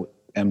the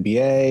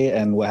NBA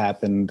and what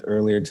happened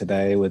earlier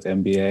today with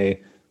NBA.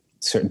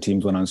 Certain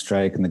teams went on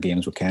strike and the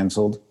games were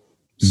canceled.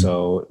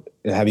 So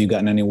have you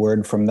gotten any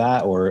word from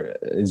that, or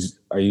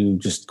are you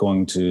just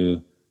going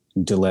to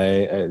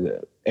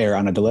air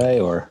on a delay,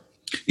 or?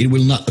 It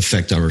will not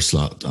affect our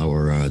slot,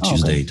 our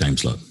Tuesday time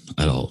slot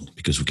at all,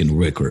 because we can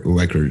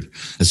record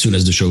as soon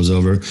as the show is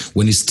over.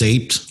 When it's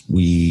taped,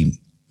 we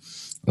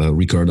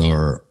record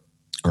our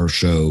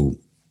show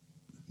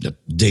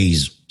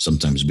days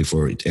sometimes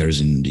before it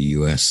airs in the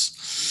US.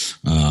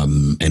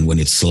 And when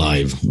it's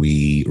live,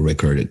 we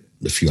record it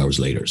a few hours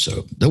later.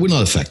 So that will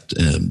not affect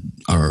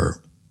our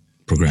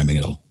programming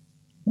at all.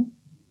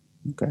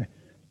 Okay.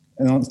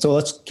 And so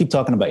let's keep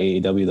talking about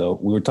AEW, though.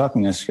 We were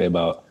talking yesterday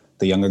about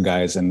the younger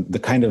guys and the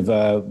kind of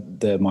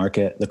the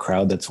market, the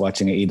crowd that's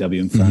watching AEW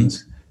in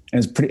France.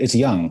 And it's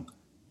young.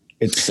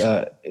 It's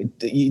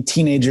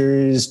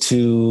teenagers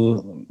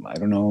to, I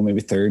don't know,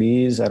 maybe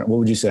 30s. What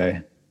would you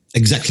say?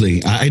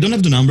 Exactly. I don't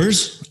have the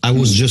numbers. I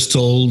was just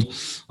told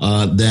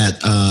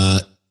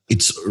that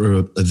it's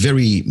a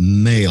very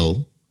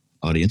male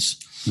audience,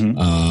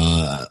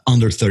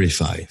 under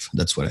 35.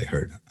 That's what I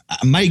heard.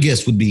 My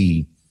guess would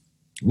be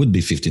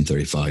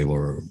 1535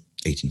 or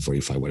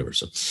 1845, whatever.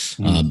 So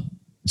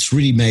it's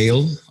really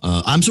male.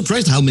 I'm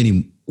surprised how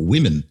many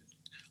women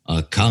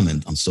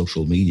comment on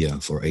social media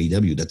for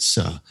AEW.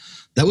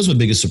 That was my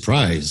biggest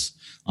surprise.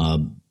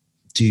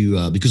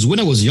 Because when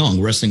I was young,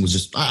 wrestling was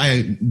just,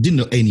 I didn't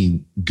know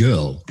any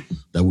girl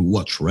that would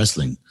watch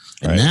wrestling.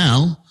 And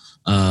now,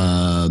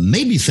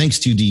 maybe thanks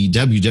to the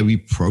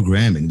WWE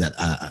programming that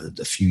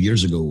a few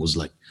years ago was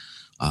like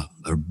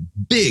a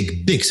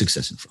big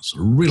success in France,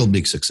 a real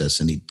big success.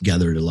 And it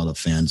gathered a lot of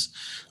fans,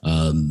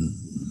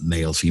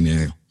 male,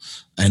 female.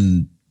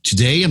 And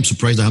today I'm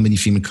surprised at how many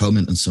female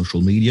comment on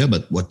social media.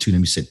 But what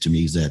Toonami said to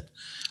me is that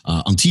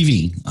on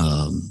TV,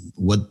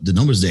 what the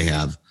numbers they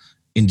have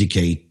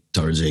indicate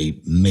towards a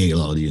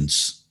male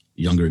audience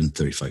younger than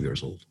 35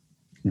 years old.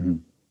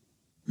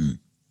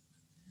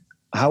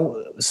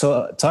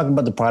 So talking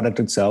about the product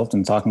itself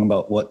and talking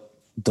about what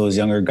those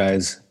younger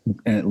guys,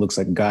 and it looks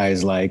like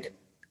guys like,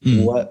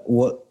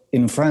 what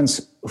in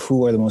France,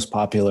 who are the most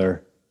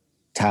popular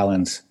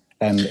talents?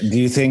 And do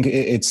you think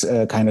it's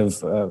kind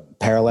of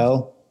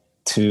parallel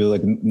to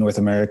like North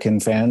American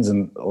fans,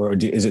 or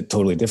is it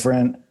totally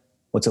different?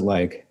 What's it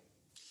like?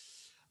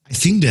 I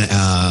think that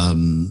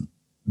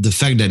the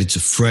fact that it's a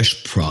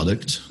fresh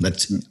product,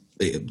 that's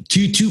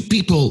two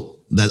people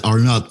that are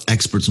not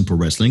experts in pro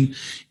wrestling,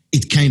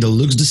 it kind of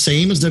looks the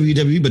same as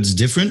WWE, but it's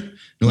different. You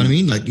know what I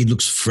mean? Like it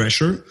looks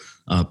fresher,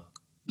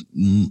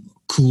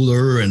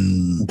 cooler,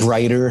 and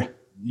brighter.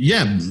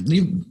 Yeah,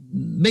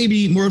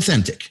 maybe more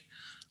authentic.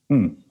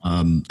 And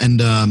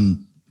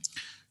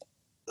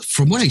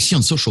from what I see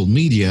on social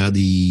media,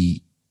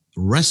 the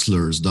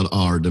wrestlers that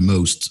are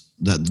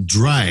that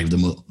drive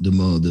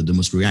the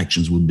most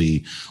reactions would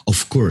be,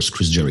 of course,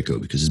 Chris Jericho,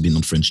 because he's been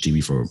on French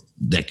TV for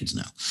decades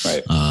now.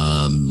 Right.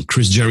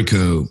 Chris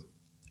Jericho,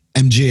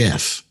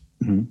 MJF,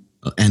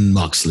 and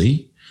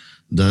Moxley.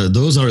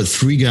 Those are the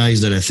three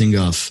guys that I think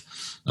of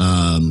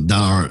that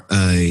are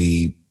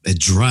a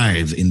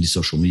drive in the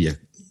social media.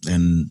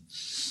 And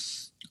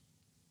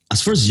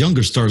as far as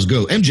younger stars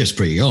go, MJF's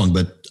pretty young,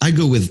 but I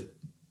go with,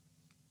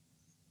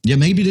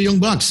 maybe the Young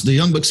Bucks. The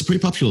Young Bucks are pretty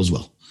popular as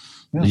well.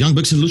 Yeah. The Young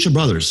Bucks and Lucha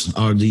Brothers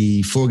are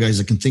the four guys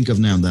I can think of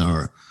now that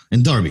are,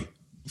 and Darby,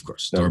 of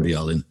course, Darby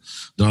Allin.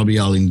 Darby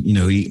Allin,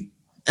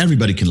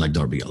 everybody can like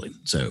Darby Allin.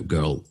 So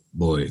girl,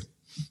 boy,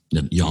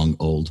 young,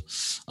 old.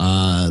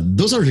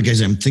 Those are the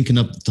guys I'm thinking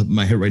up the top of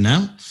my head right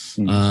now.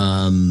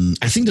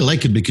 I think they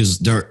like it because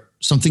there's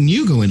something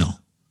new going on.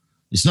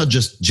 It's not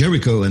just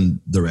Jericho and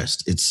the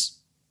rest. It's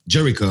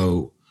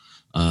Jericho,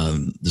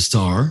 the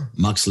star,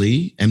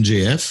 Moxley,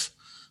 MJF,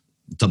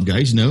 top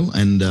guys,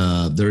 and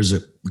there's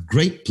a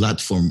great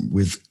platform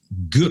with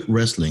good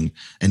wrestling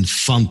and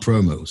fun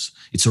promos.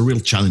 It's a real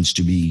challenge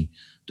to be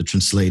the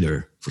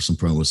translator for some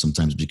promos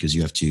sometimes, because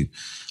you have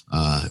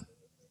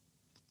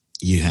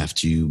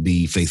to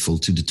be faithful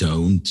to the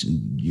tone.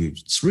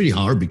 It's really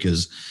hard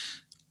because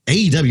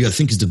AEW, I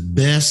think, is the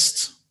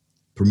best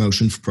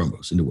promotion for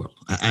promos in the world.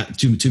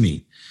 To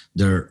me,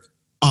 they're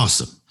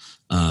awesome.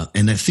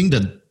 And I think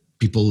that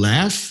people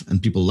laugh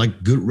and people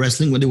like good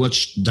wrestling when they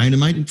watch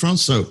Dynamite in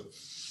France. So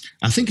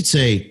I think it's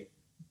a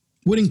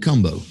winning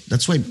combo.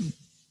 That's why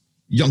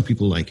young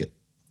people like it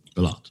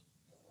a lot.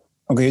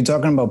 Okay, you're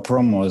talking about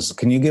promos.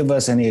 Can you give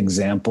us any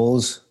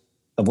examples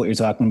of what you're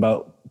talking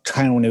about?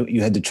 Kind of when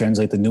you had to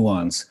translate the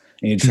nuance,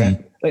 and you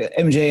like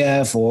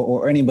MJF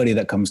or anybody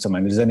that comes to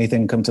mind. Does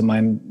anything come to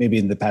mind maybe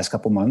in the past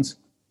couple months?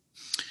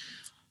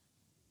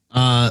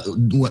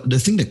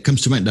 The thing that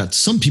comes to mind that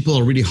some people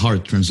are really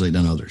hard to translate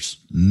than others.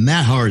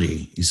 Matt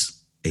Hardy is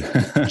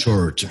a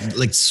short.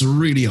 Like it's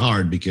really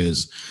hard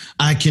because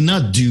I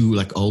cannot do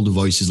like all the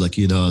voices like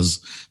he does,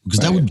 because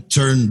that would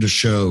turn the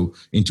show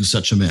into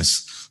such a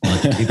mess.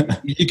 Like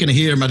you can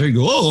hear Matt Hardy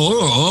go,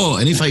 oh,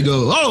 and if I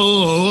go,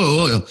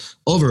 oh,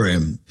 over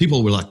him,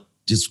 people were like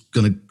just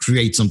going to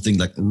create something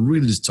like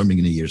really disturbing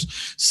in the ears.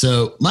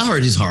 So Matt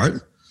Hardy is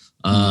hard.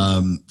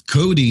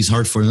 Cody is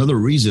hard for another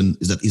reason,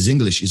 is that his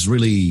English is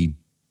really,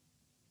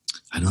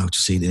 I don't know how to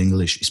say it in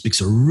English. He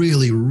speaks a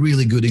really,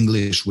 really good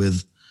English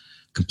with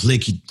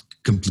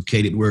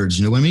complicated words.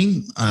 You know what I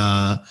mean?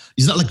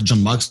 He's not like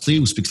John Moxley,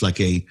 who speaks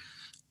like a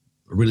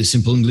really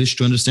simple English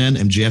to understand.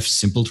 MJF is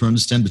simple to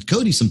understand, but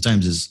Cody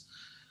sometimes is.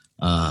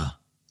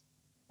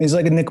 He's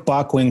like a Nick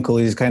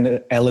Bockwinkel. He's kind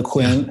of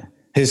eloquent. Yeah.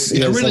 His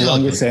really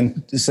longer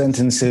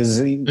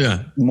sentences,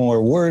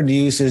 more word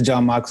usage.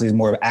 John Moxley's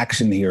more of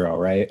action hero,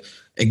 right?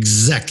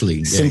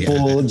 Exactly.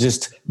 Simple,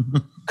 just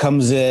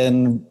comes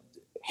in,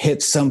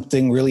 hits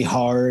something really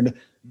hard,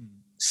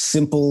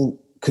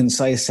 simple,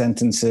 concise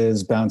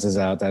sentences, bounces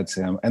out. That's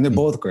him. And they're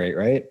both great,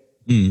 right?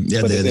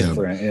 Yeah, but they're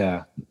different.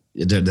 Yeah,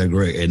 they're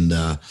great. And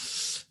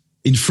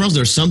in France,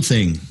 there's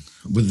something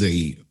with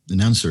the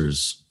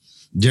announcers.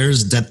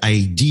 There's that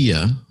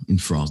idea in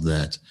France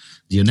that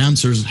the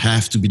announcers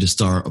have to be the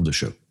star of the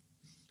show.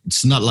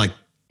 It's not like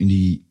in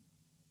the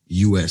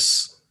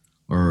US,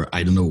 or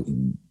I don't know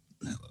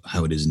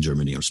how it is in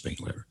Germany or Spain,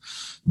 whatever.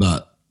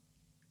 But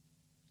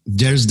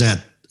there's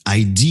that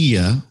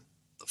idea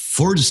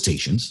for the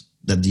stations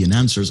that the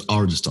announcers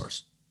are the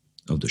stars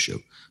of the show.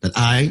 That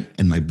I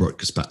and my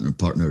broadcast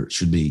partner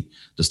should be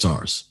the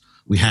stars.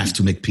 We have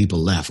to make people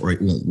laugh or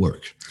it won't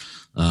work.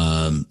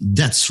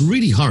 That's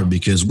really hard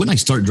because when I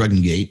start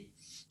Dragon Gate,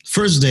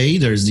 first day,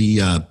 there's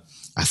the...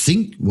 I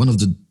think one of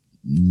the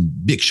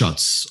big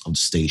shots of the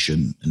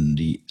station and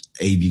the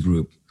AV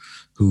group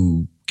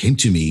who came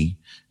to me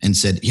and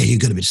said, yeah, you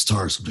got to be the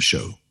stars of the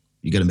show.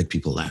 You got to make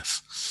people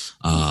laugh.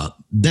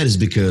 That is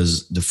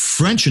because the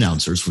French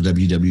announcers for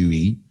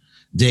WWE,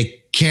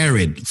 they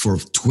carried for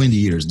 20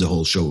 years the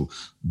whole show,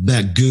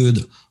 bad,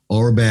 good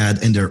or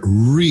bad, and they're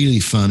really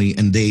funny,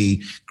 and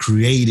they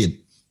created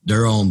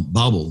their own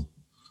bubble.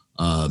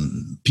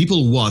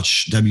 People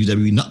watch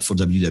WWE not for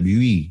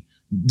WWE.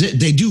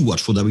 They do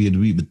watch for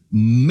WWE, but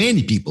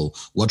many people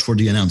watch for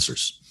the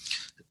announcers.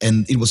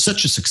 And it was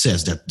such a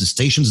success that the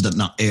stations that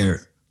now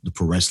air the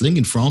pro wrestling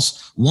in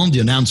France want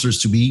the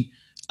announcers to be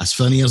as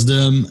funny as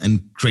them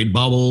and create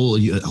bubble,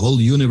 a whole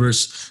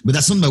universe. But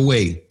that's not my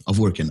way of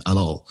working at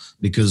all.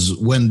 Because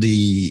when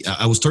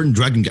I was starting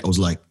Dragon Gate, I was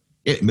like,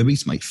 yeah, maybe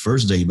it's my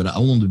first day, but I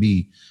want to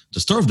be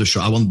the star of the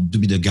show. I want to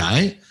be the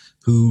guy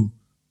who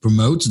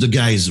promotes the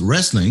guys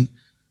wrestling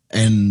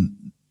and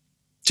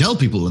tell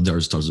people that they're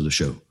stars of the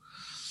show.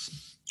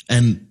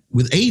 And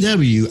with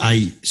AEW,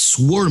 I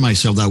swore to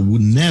myself that I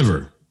would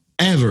never,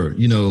 ever,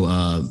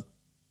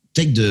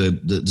 take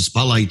the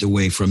spotlight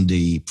away from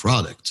the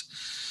product.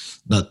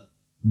 But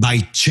by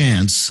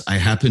chance, I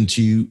happened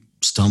to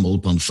stumble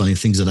upon funny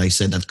things that I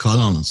said that caught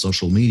on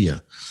social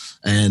media.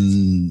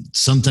 And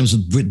sometimes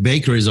with Britt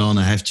Baker is on,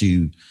 I have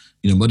to,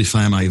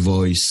 modify my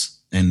voice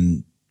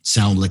and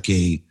sound like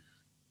a,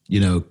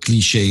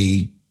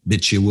 cliche,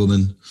 bitchy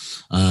woman.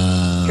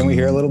 Can we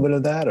hear a little bit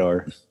of that,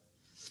 or?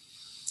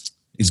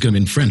 It's going to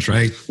be in French,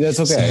 right? That's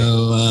okay.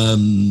 So,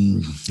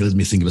 let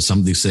me think of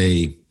something to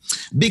say.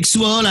 Big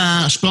Swole,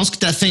 je pense que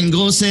tu as fait une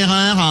grosse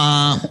erreur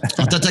en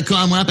t'attaquant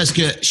à moi parce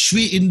que je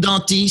suis une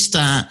dentiste,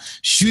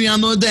 je suis un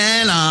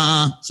modèle.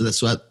 So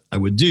that's what I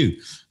would do.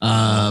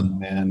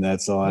 Man,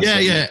 that's awesome.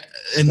 Yeah.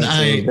 And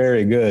that's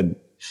very good.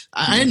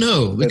 I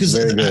know, because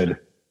very good.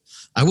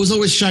 I was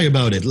always shy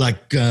about it.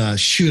 Like,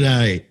 should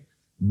I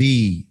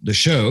be the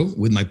show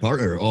with my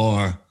partner?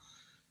 Or,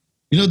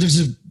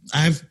 I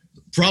have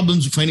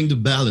problems finding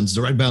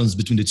the right balance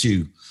between the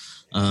two.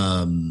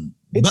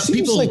 But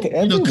people, like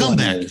come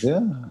back. Is,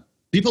 yeah.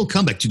 People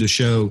come back to the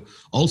show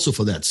also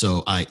for that.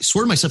 So I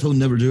swore to myself I would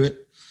never do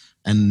it.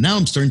 And now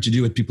I'm starting to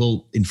do it.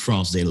 People in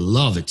France, they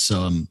love it.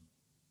 So,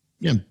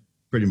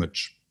 pretty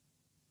much.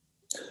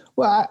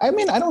 Well, I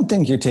mean, I don't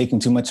think you're taking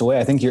too much away.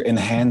 I think you're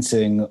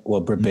enhancing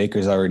what Britt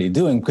Baker's already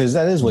doing, because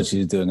that is what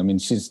she's doing. I mean,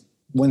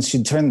 when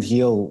she turned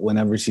heel,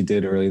 whenever she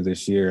did earlier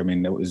this year, I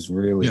mean, it was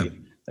really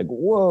like,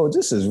 whoa,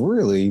 this is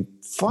really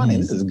funny.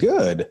 This is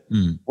good.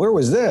 Where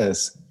was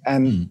this?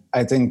 And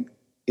I think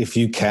if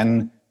you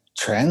can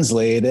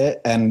translate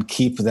it and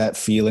keep that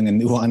feeling and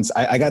nuance,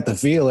 I got the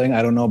feeling,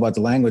 I don't know about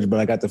the language, but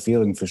I got the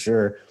feeling for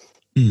sure.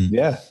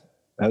 Yeah,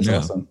 that's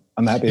awesome.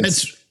 I'm happy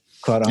it's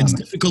caught on. It's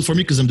difficult for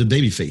me because I'm the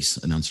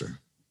babyface announcer.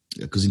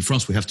 Because in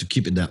France, we have to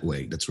keep it that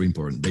way. That's very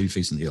important.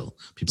 Babyface and heel.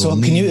 So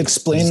can you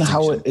explain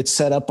how it's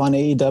set up on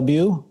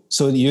AEW?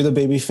 So you're the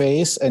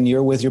babyface and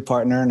you're with your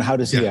partner, and how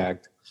does he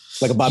act?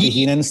 Like a Bobby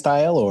Heenan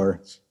style,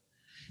 or?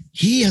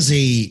 He has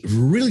a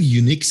really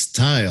unique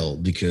style,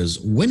 because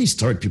when he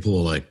started, people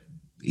were like,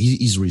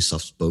 he's really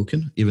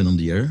soft-spoken, even on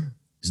the air.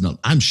 He's not,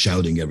 I'm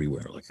shouting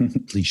everywhere, like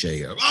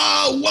cliche.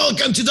 Oh,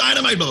 welcome to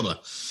Dynamite, blah, blah.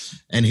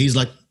 And he's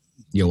like,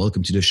 yeah,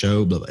 welcome to the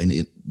show, blah, blah.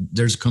 And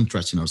there's a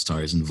contrast in our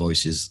styles and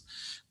voices.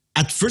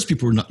 At first,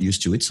 people were not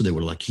used to it, so they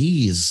were like,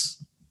 he is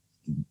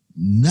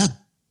not,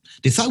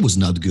 they thought it was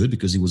not good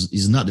because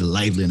he's not a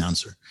lively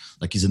announcer.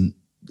 Like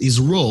his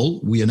role,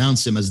 we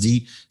announce him as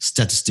the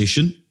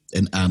statistician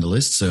and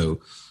analyst.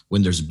 So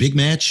when there's a big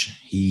match,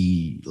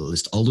 he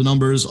lists all the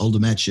numbers, all the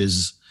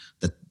matches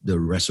that the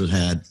wrestler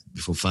had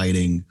before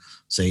fighting,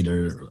 say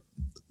they're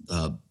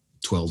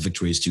 12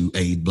 victories to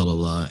 8, blah, blah,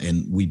 blah.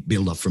 And we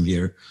build up from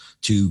here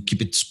to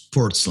keep it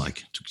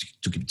sports-like,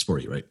 to keep it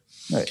sporty, right?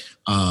 Right.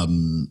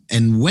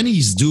 And when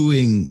he's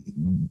doing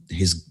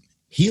his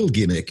heel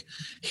gimmick,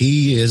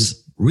 he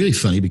is really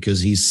funny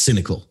because he's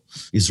cynical.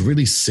 He's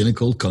really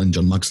cynical, calling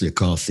John Moxley a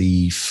car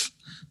thief,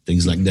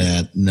 things like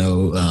that.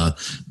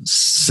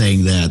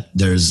 Saying that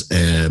there's,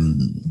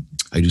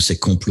 I do say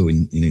complot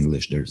in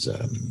English. There's,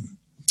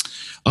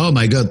 oh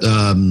my God,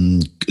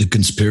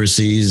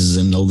 conspiracies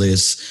and all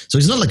this. So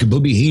he's not like a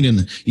Bobby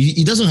Heenan.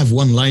 He doesn't have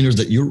one-liners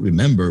that you'll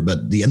remember,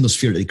 but the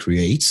atmosphere that he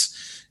creates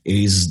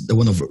is the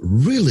one of a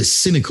really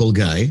cynical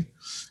guy.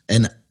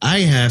 And I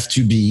have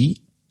to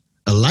be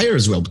a liar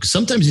as well, because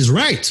sometimes he's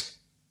right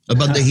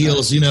about the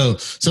heels,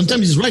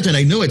 sometimes he's right and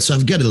I know it. So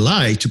I've got to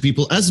lie to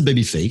people as a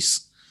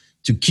babyface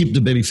to keep the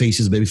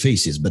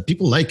babyfaces. But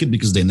people like it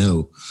because they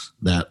know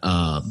that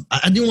I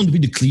didn't want to be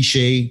the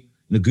cliche,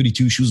 goody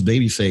two-shoes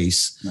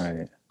babyface.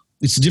 Right.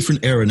 It's a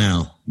different era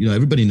now.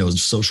 Everybody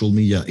knows social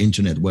media,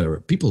 internet,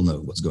 whatever. People know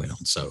what's going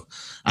on. So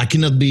I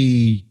cannot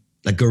be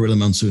like Gorilla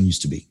Monsoon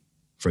used to be,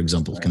 for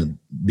example, kind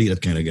of be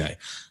that kind of guy.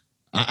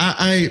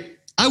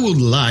 I will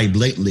lie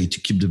blatantly to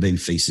keep the baby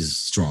faces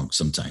strong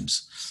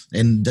sometimes.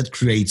 And that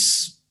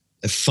creates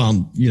a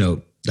fun,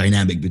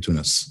 dynamic between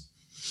us.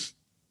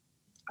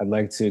 I'd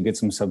like to get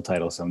some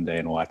subtitles someday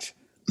and watch.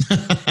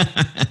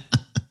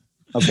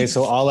 Okay,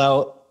 so All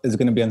Out is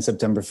going to be on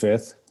September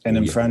 5th. And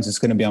in France, it's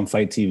going to be on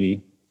Fight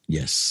TV.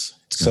 Yes.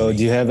 So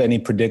do you have any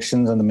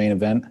predictions on the main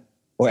event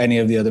or any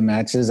of the other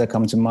matches that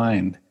come to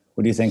mind?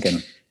 What are you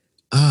thinking?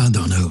 I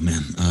don't know,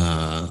 man.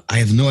 I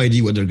have no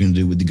idea what they're going to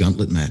do with the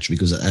gauntlet match,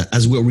 because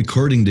as we're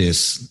recording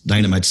this,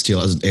 Dynamite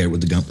still hasn't aired with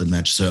the gauntlet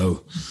match.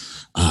 So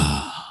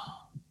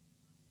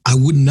I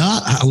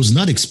was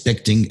not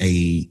expecting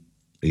a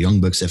Young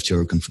Bucks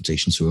FTR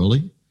confrontation so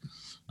early.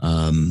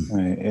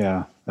 Right,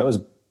 yeah, that was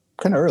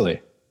kind of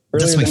early.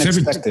 That's my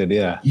favorite. Expected,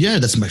 yeah. Yeah,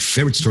 that's my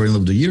favorite storyline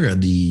of the year.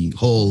 The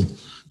whole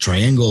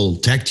triangle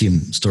tag team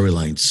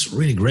storyline. It's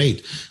really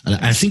great. And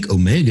I think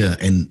Omega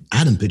and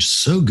Adam Page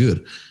so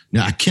good.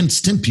 Now, I can't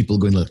stand people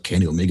going like,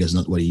 Kenny Omega is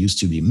not what he used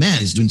to be. Man,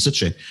 he's doing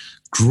such a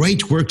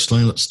great work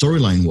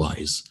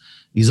storyline-wise.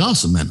 He's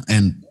awesome, man.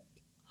 And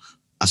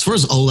as far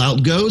as All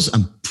Out goes,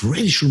 I'm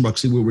pretty sure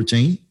Moxley will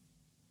retain.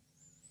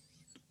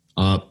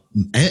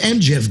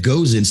 MJF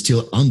goes in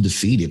still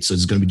undefeated, so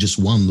it's going to be just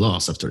one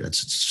loss after that.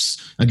 So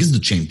it's against the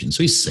champion,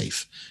 so he's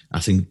safe. I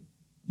think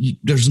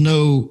there's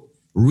no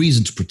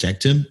reason to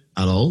protect him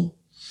at all.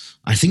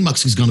 I think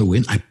Moxley's going to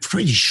win. I'm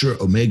pretty sure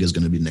Omega is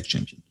going to be the next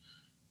champion.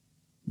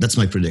 That's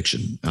my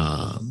prediction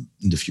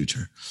in the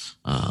future.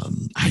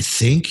 I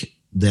think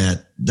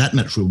that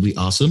match will be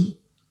awesome.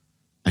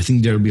 I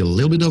think there'll be a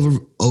little bit of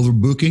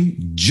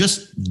overbooking,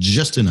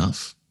 just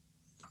enough.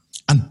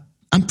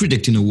 I'm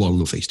predicting a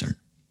Wardlow face turn.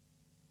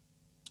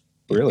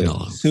 Really?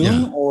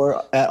 Soon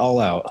or at All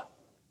Out?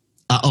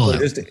 All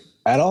Out.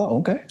 At all?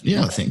 Okay.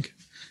 Yeah, I think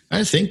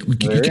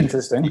very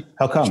interesting.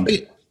 How come?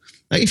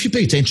 If you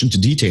pay attention to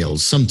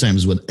details,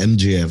 sometimes when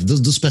MJF,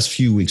 those past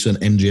few weeks when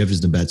MJF is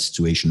in a bad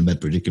situation, bad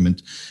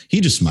predicament,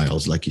 he just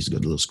smiles like he's got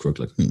a little stroke,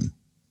 like, When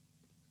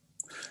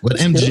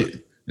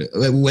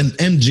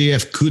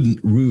MJF couldn't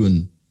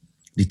ruin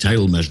the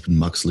title match between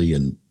Moxley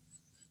and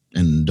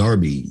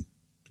Darby,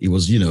 he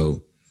was,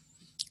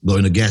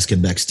 blowing a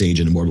gasket backstage,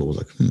 and Immortal was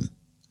like,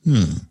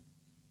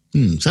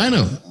 So I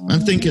know.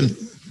 I'm thinking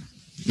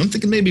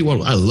maybe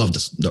Wardlow. I love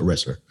that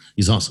wrestler.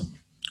 He's awesome.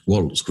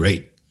 Wardlow's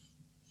great.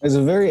 It's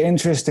very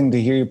interesting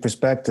to hear your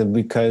perspective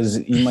because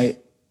you might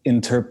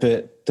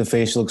interpret the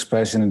facial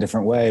expression a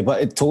different way,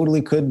 but it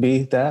totally could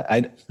be that.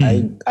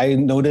 I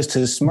noticed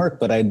his smirk,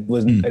 but I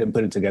didn't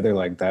put it together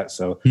like that.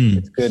 So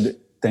it's good.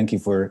 Thank you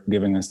for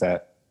giving us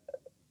that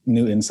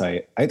new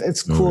insight.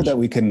 It's cool that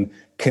we can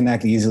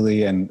connect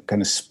easily and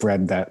kind of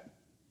spread that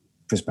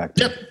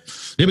perspective.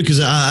 Yeah, because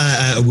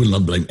I will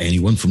not blame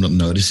anyone for not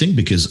noticing,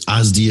 because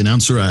as the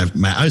announcer,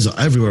 my eyes are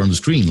everywhere on the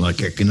screen.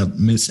 Like I cannot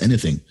miss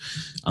anything.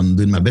 I'm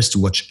doing my best to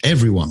watch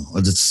everyone.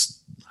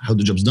 That's how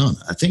the job's done.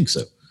 I think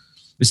so.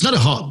 It's not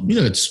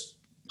it's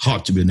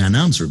hard to be an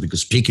announcer because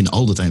speaking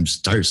all the time is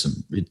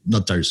tiresome.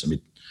 Not tiresome.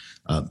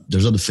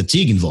 There's a lot of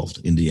fatigue involved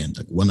in the end.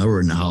 Like 1 hour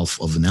and a half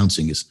of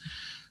announcing is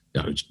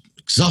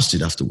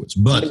exhausted afterwards.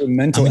 But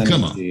mental energy.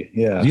 Come on.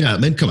 Yeah,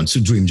 come on. It's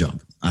a dream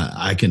job.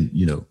 I can,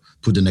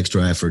 put an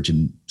extra effort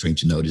in trying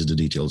to notice the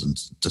details, and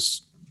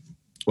that's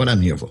what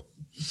I'm here for.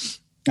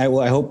 I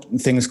hope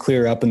things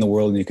clear up in the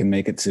world and you can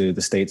make it to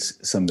the States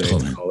someday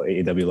to call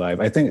AEW Live.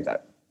 I think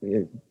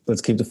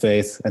let's keep the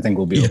faith. I think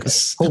we'll be okay.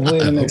 Hopefully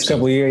in the next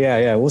couple of years.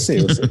 Yeah, we'll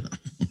see.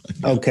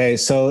 Okay,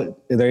 so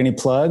are there any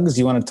plugs?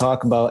 You want to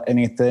talk about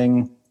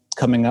anything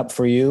coming up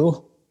for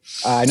you?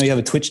 I know you have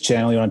a Twitch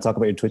channel. You want to talk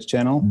about your Twitch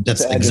channel?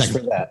 That's exactly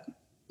for that.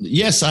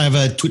 Yes, I have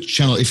a Twitch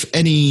channel. If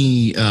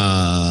any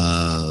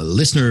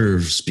listener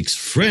speaks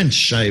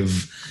French, I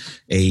have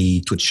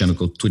a Twitch channel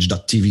called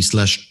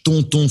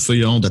twitch.tv/Tonton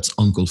Feuillan. That's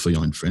Uncle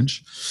Feuillan in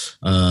French.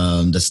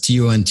 That's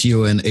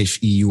TONTONFEUILLAN.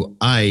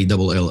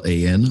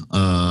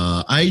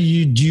 I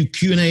do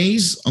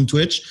Q&As on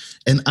Twitch,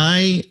 and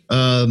I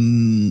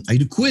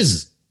do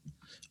quiz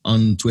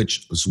on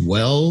Twitch as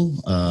well.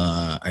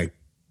 I'm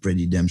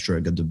pretty damn sure I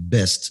got the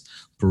best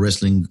pro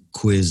wrestling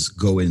quiz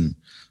going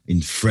in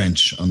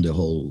French on the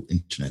whole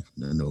internet.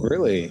 No,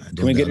 really?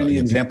 Can we get any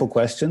example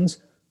questions?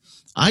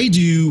 I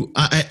do.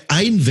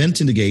 I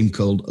invent in the game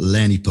called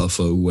Lanny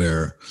Puffo,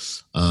 where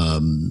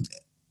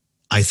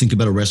I think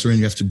about a wrestler and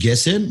you have to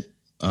guess him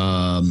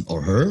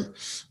or her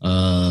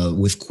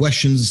with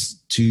questions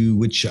to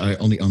which I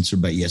only answer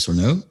by yes or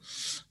no.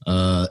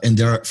 And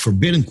there are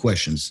forbidden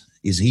questions.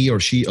 Is he or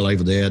she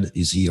alive or dead?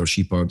 Is he or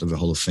she part of a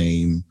Hall of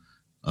Fame?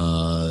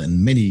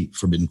 And many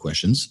forbidden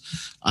questions.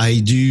 I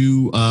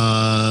do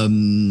a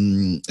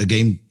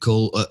game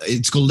called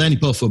it's called Lanny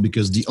Puffo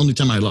because the only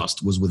time I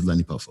lost was with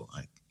Lanny Puffo.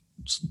 I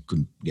just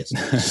couldn't guess.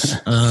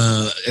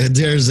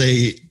 There's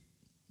a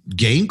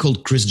game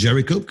called Chris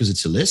Jericho because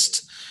it's a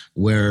list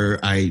where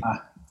I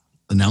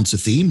announce a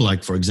theme,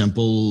 like for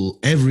example,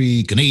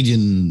 every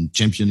Canadian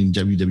champion in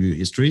WWE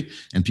history,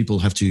 and people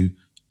have to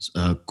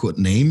quote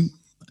name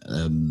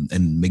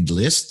and make the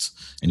list.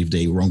 And if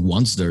they wrong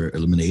once, they're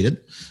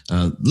eliminated.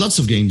 Lots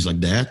of games like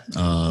that.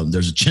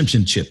 There's a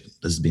championship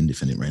that's being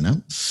defended right now.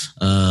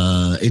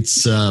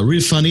 It's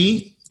really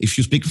funny. If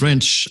you speak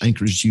French, I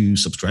encourage you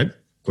to subscribe,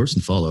 of course,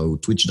 and follow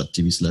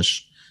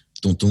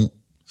twitch.tv/Tonton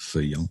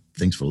Feuillan.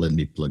 Thanks for letting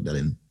me plug that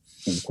in.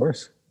 Of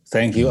course.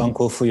 Thank you,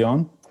 Uncle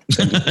Feuillan.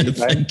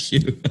 Thank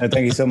you.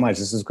 Thank you so much.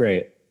 This is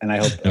great. And I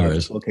hope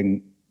people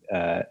can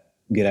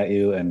get at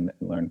you and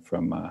learn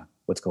from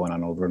what's going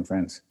on over in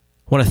France.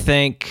 I want to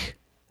thank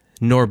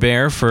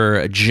Norbert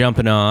for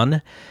jumping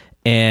on,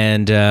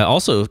 and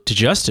also to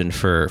Justin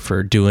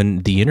for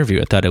doing the interview.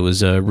 I thought it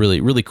was a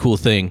really, really cool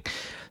thing.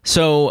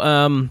 So,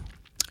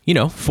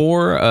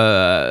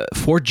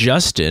 for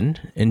Justin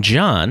and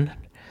John,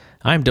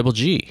 I'm Double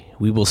G.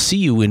 We will see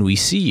you when we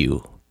see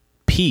you.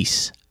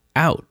 Peace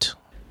out.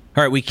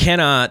 All right, we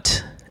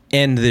cannot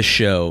end this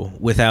show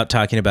without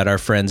talking about our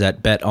friends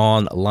at Bet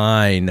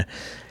Online.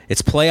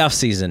 It's playoff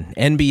season.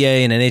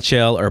 NBA and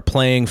NHL are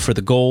playing for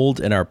the gold,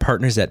 and our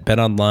partners at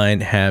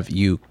BetOnline have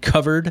you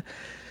covered.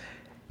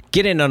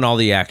 Get in on all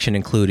the action,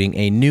 including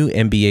a new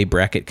NBA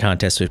bracket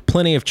contest with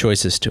plenty of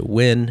choices to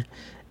win.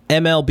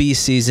 MLB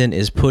season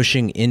is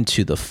pushing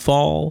into the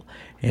fall,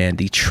 and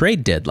the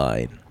trade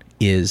deadline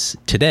is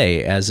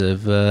today, as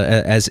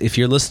if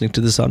you're listening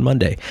to this on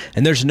Monday.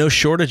 And there's no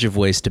shortage of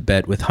ways to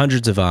bet with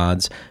hundreds of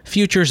odds,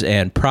 futures,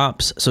 and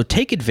props. So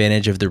take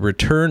advantage of the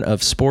return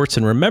of sports,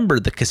 and remember,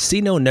 the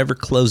casino never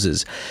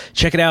closes.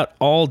 Check it out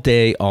all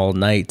day, all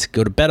night.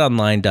 Go to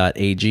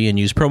betonline.ag and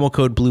use promo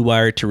code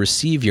BlueWire to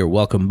receive your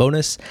welcome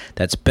bonus.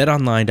 That's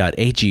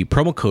betonline.ag,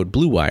 promo code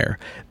BlueWire.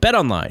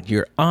 BetOnline,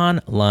 your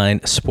online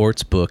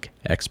sportsbook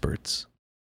experts.